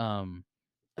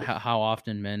how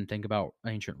often men think about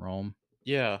ancient Rome?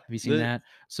 Yeah. Have you seen that?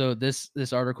 So this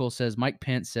article says Mike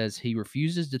Pence says he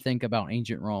refuses to think about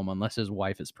ancient Rome unless his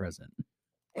wife is present.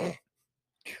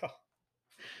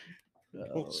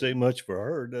 Don't say much for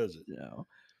her, does it? No,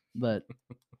 but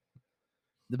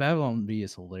the Babylon Bee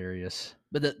is hilarious.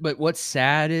 But what's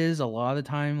sad is a lot of the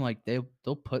time, like they'll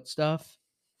put stuff.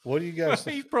 What do you guys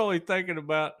He's probably thinking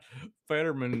about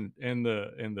Fetterman and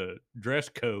the dress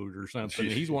code or something.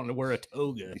 He's wanting to wear a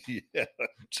toga. Yeah,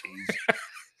 jeez.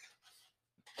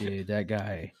 Dude, that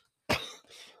guy.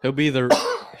 He'll be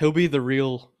the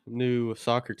real new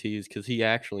Socrates because he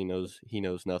actually knows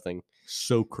nothing.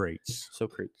 Socrates.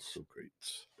 Socrates. So great.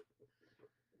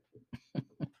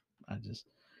 I just,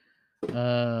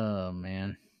 oh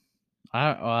man,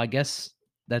 I guess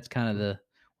that's kind of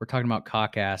we're talking about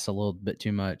cock ass a little bit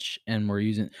too much, and we're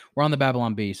on the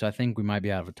Babylon Bee, so I think we might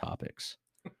be out of topics.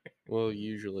 Well,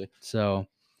 usually. So,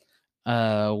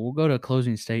 we'll go to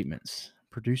closing statements.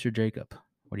 Producer Jacob,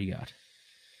 what do you got?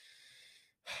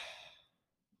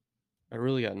 I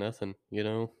really got nothing.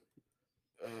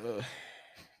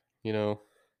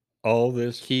 All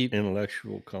this Keep-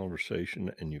 intellectual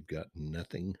conversation, and you've got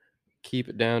nothing. Keep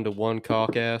it down to one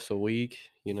cock ass a week.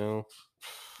 I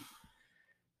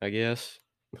guess.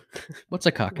 What's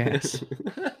a cock ass?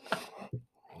 Oh,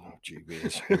 gee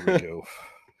whiz. Here we go.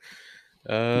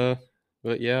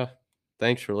 But yeah,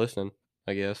 thanks for listening.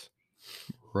 I guess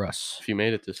Russ. if you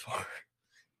made it this far.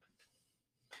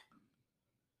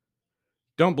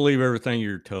 Don't believe everything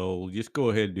you're told. Just go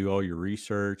ahead and do all your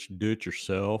research, do it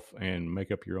yourself, and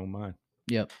make up your own mind.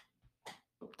 Yep.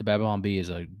 The Babylon Bee is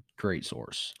a great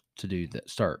source to do that.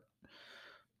 Start,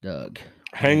 Doug.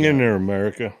 Hang in there,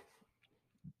 America.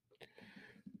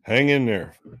 Hang in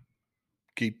there.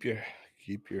 Keep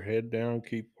your head down.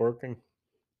 Keep working.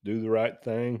 Do the right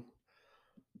thing.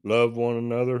 Love one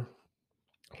another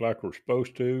like we're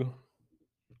supposed to.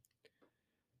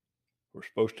 We're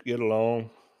supposed to get along.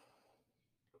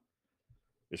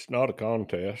 It's not a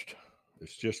contest.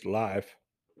 It's just life.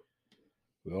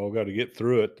 We all got to get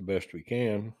through it the best we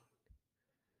can.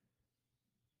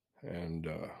 And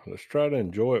let's try to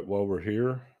enjoy it while we're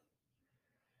here.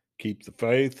 Keep the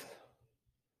faith.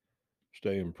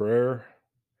 Stay in prayer.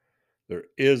 There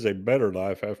is a better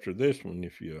life after this one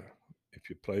if you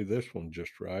play this one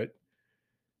just right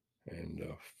and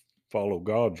follow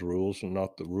God's rules and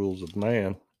not the rules of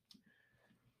man.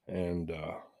 And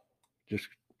just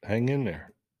hang in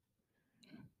there.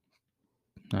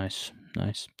 Nice.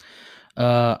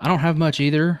 I don't have much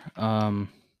either.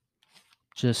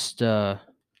 Just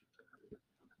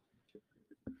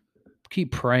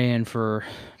keep praying for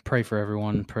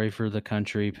everyone. Pray for the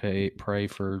country. Pray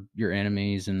for your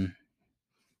enemies and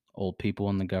old people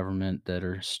in the government that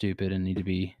are stupid and need to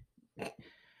be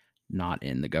not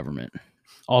in the government.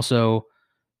 Also,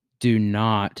 do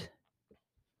not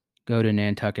go to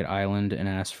Nantucket Island and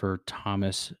ask for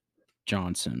Thomas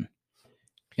Johnson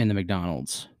in the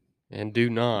McDonald's. And do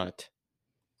not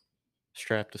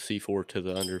strap the C4 to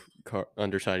the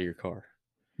underside of your car.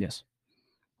 Yes.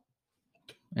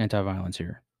 Anti-violence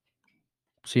here.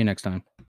 See you next time.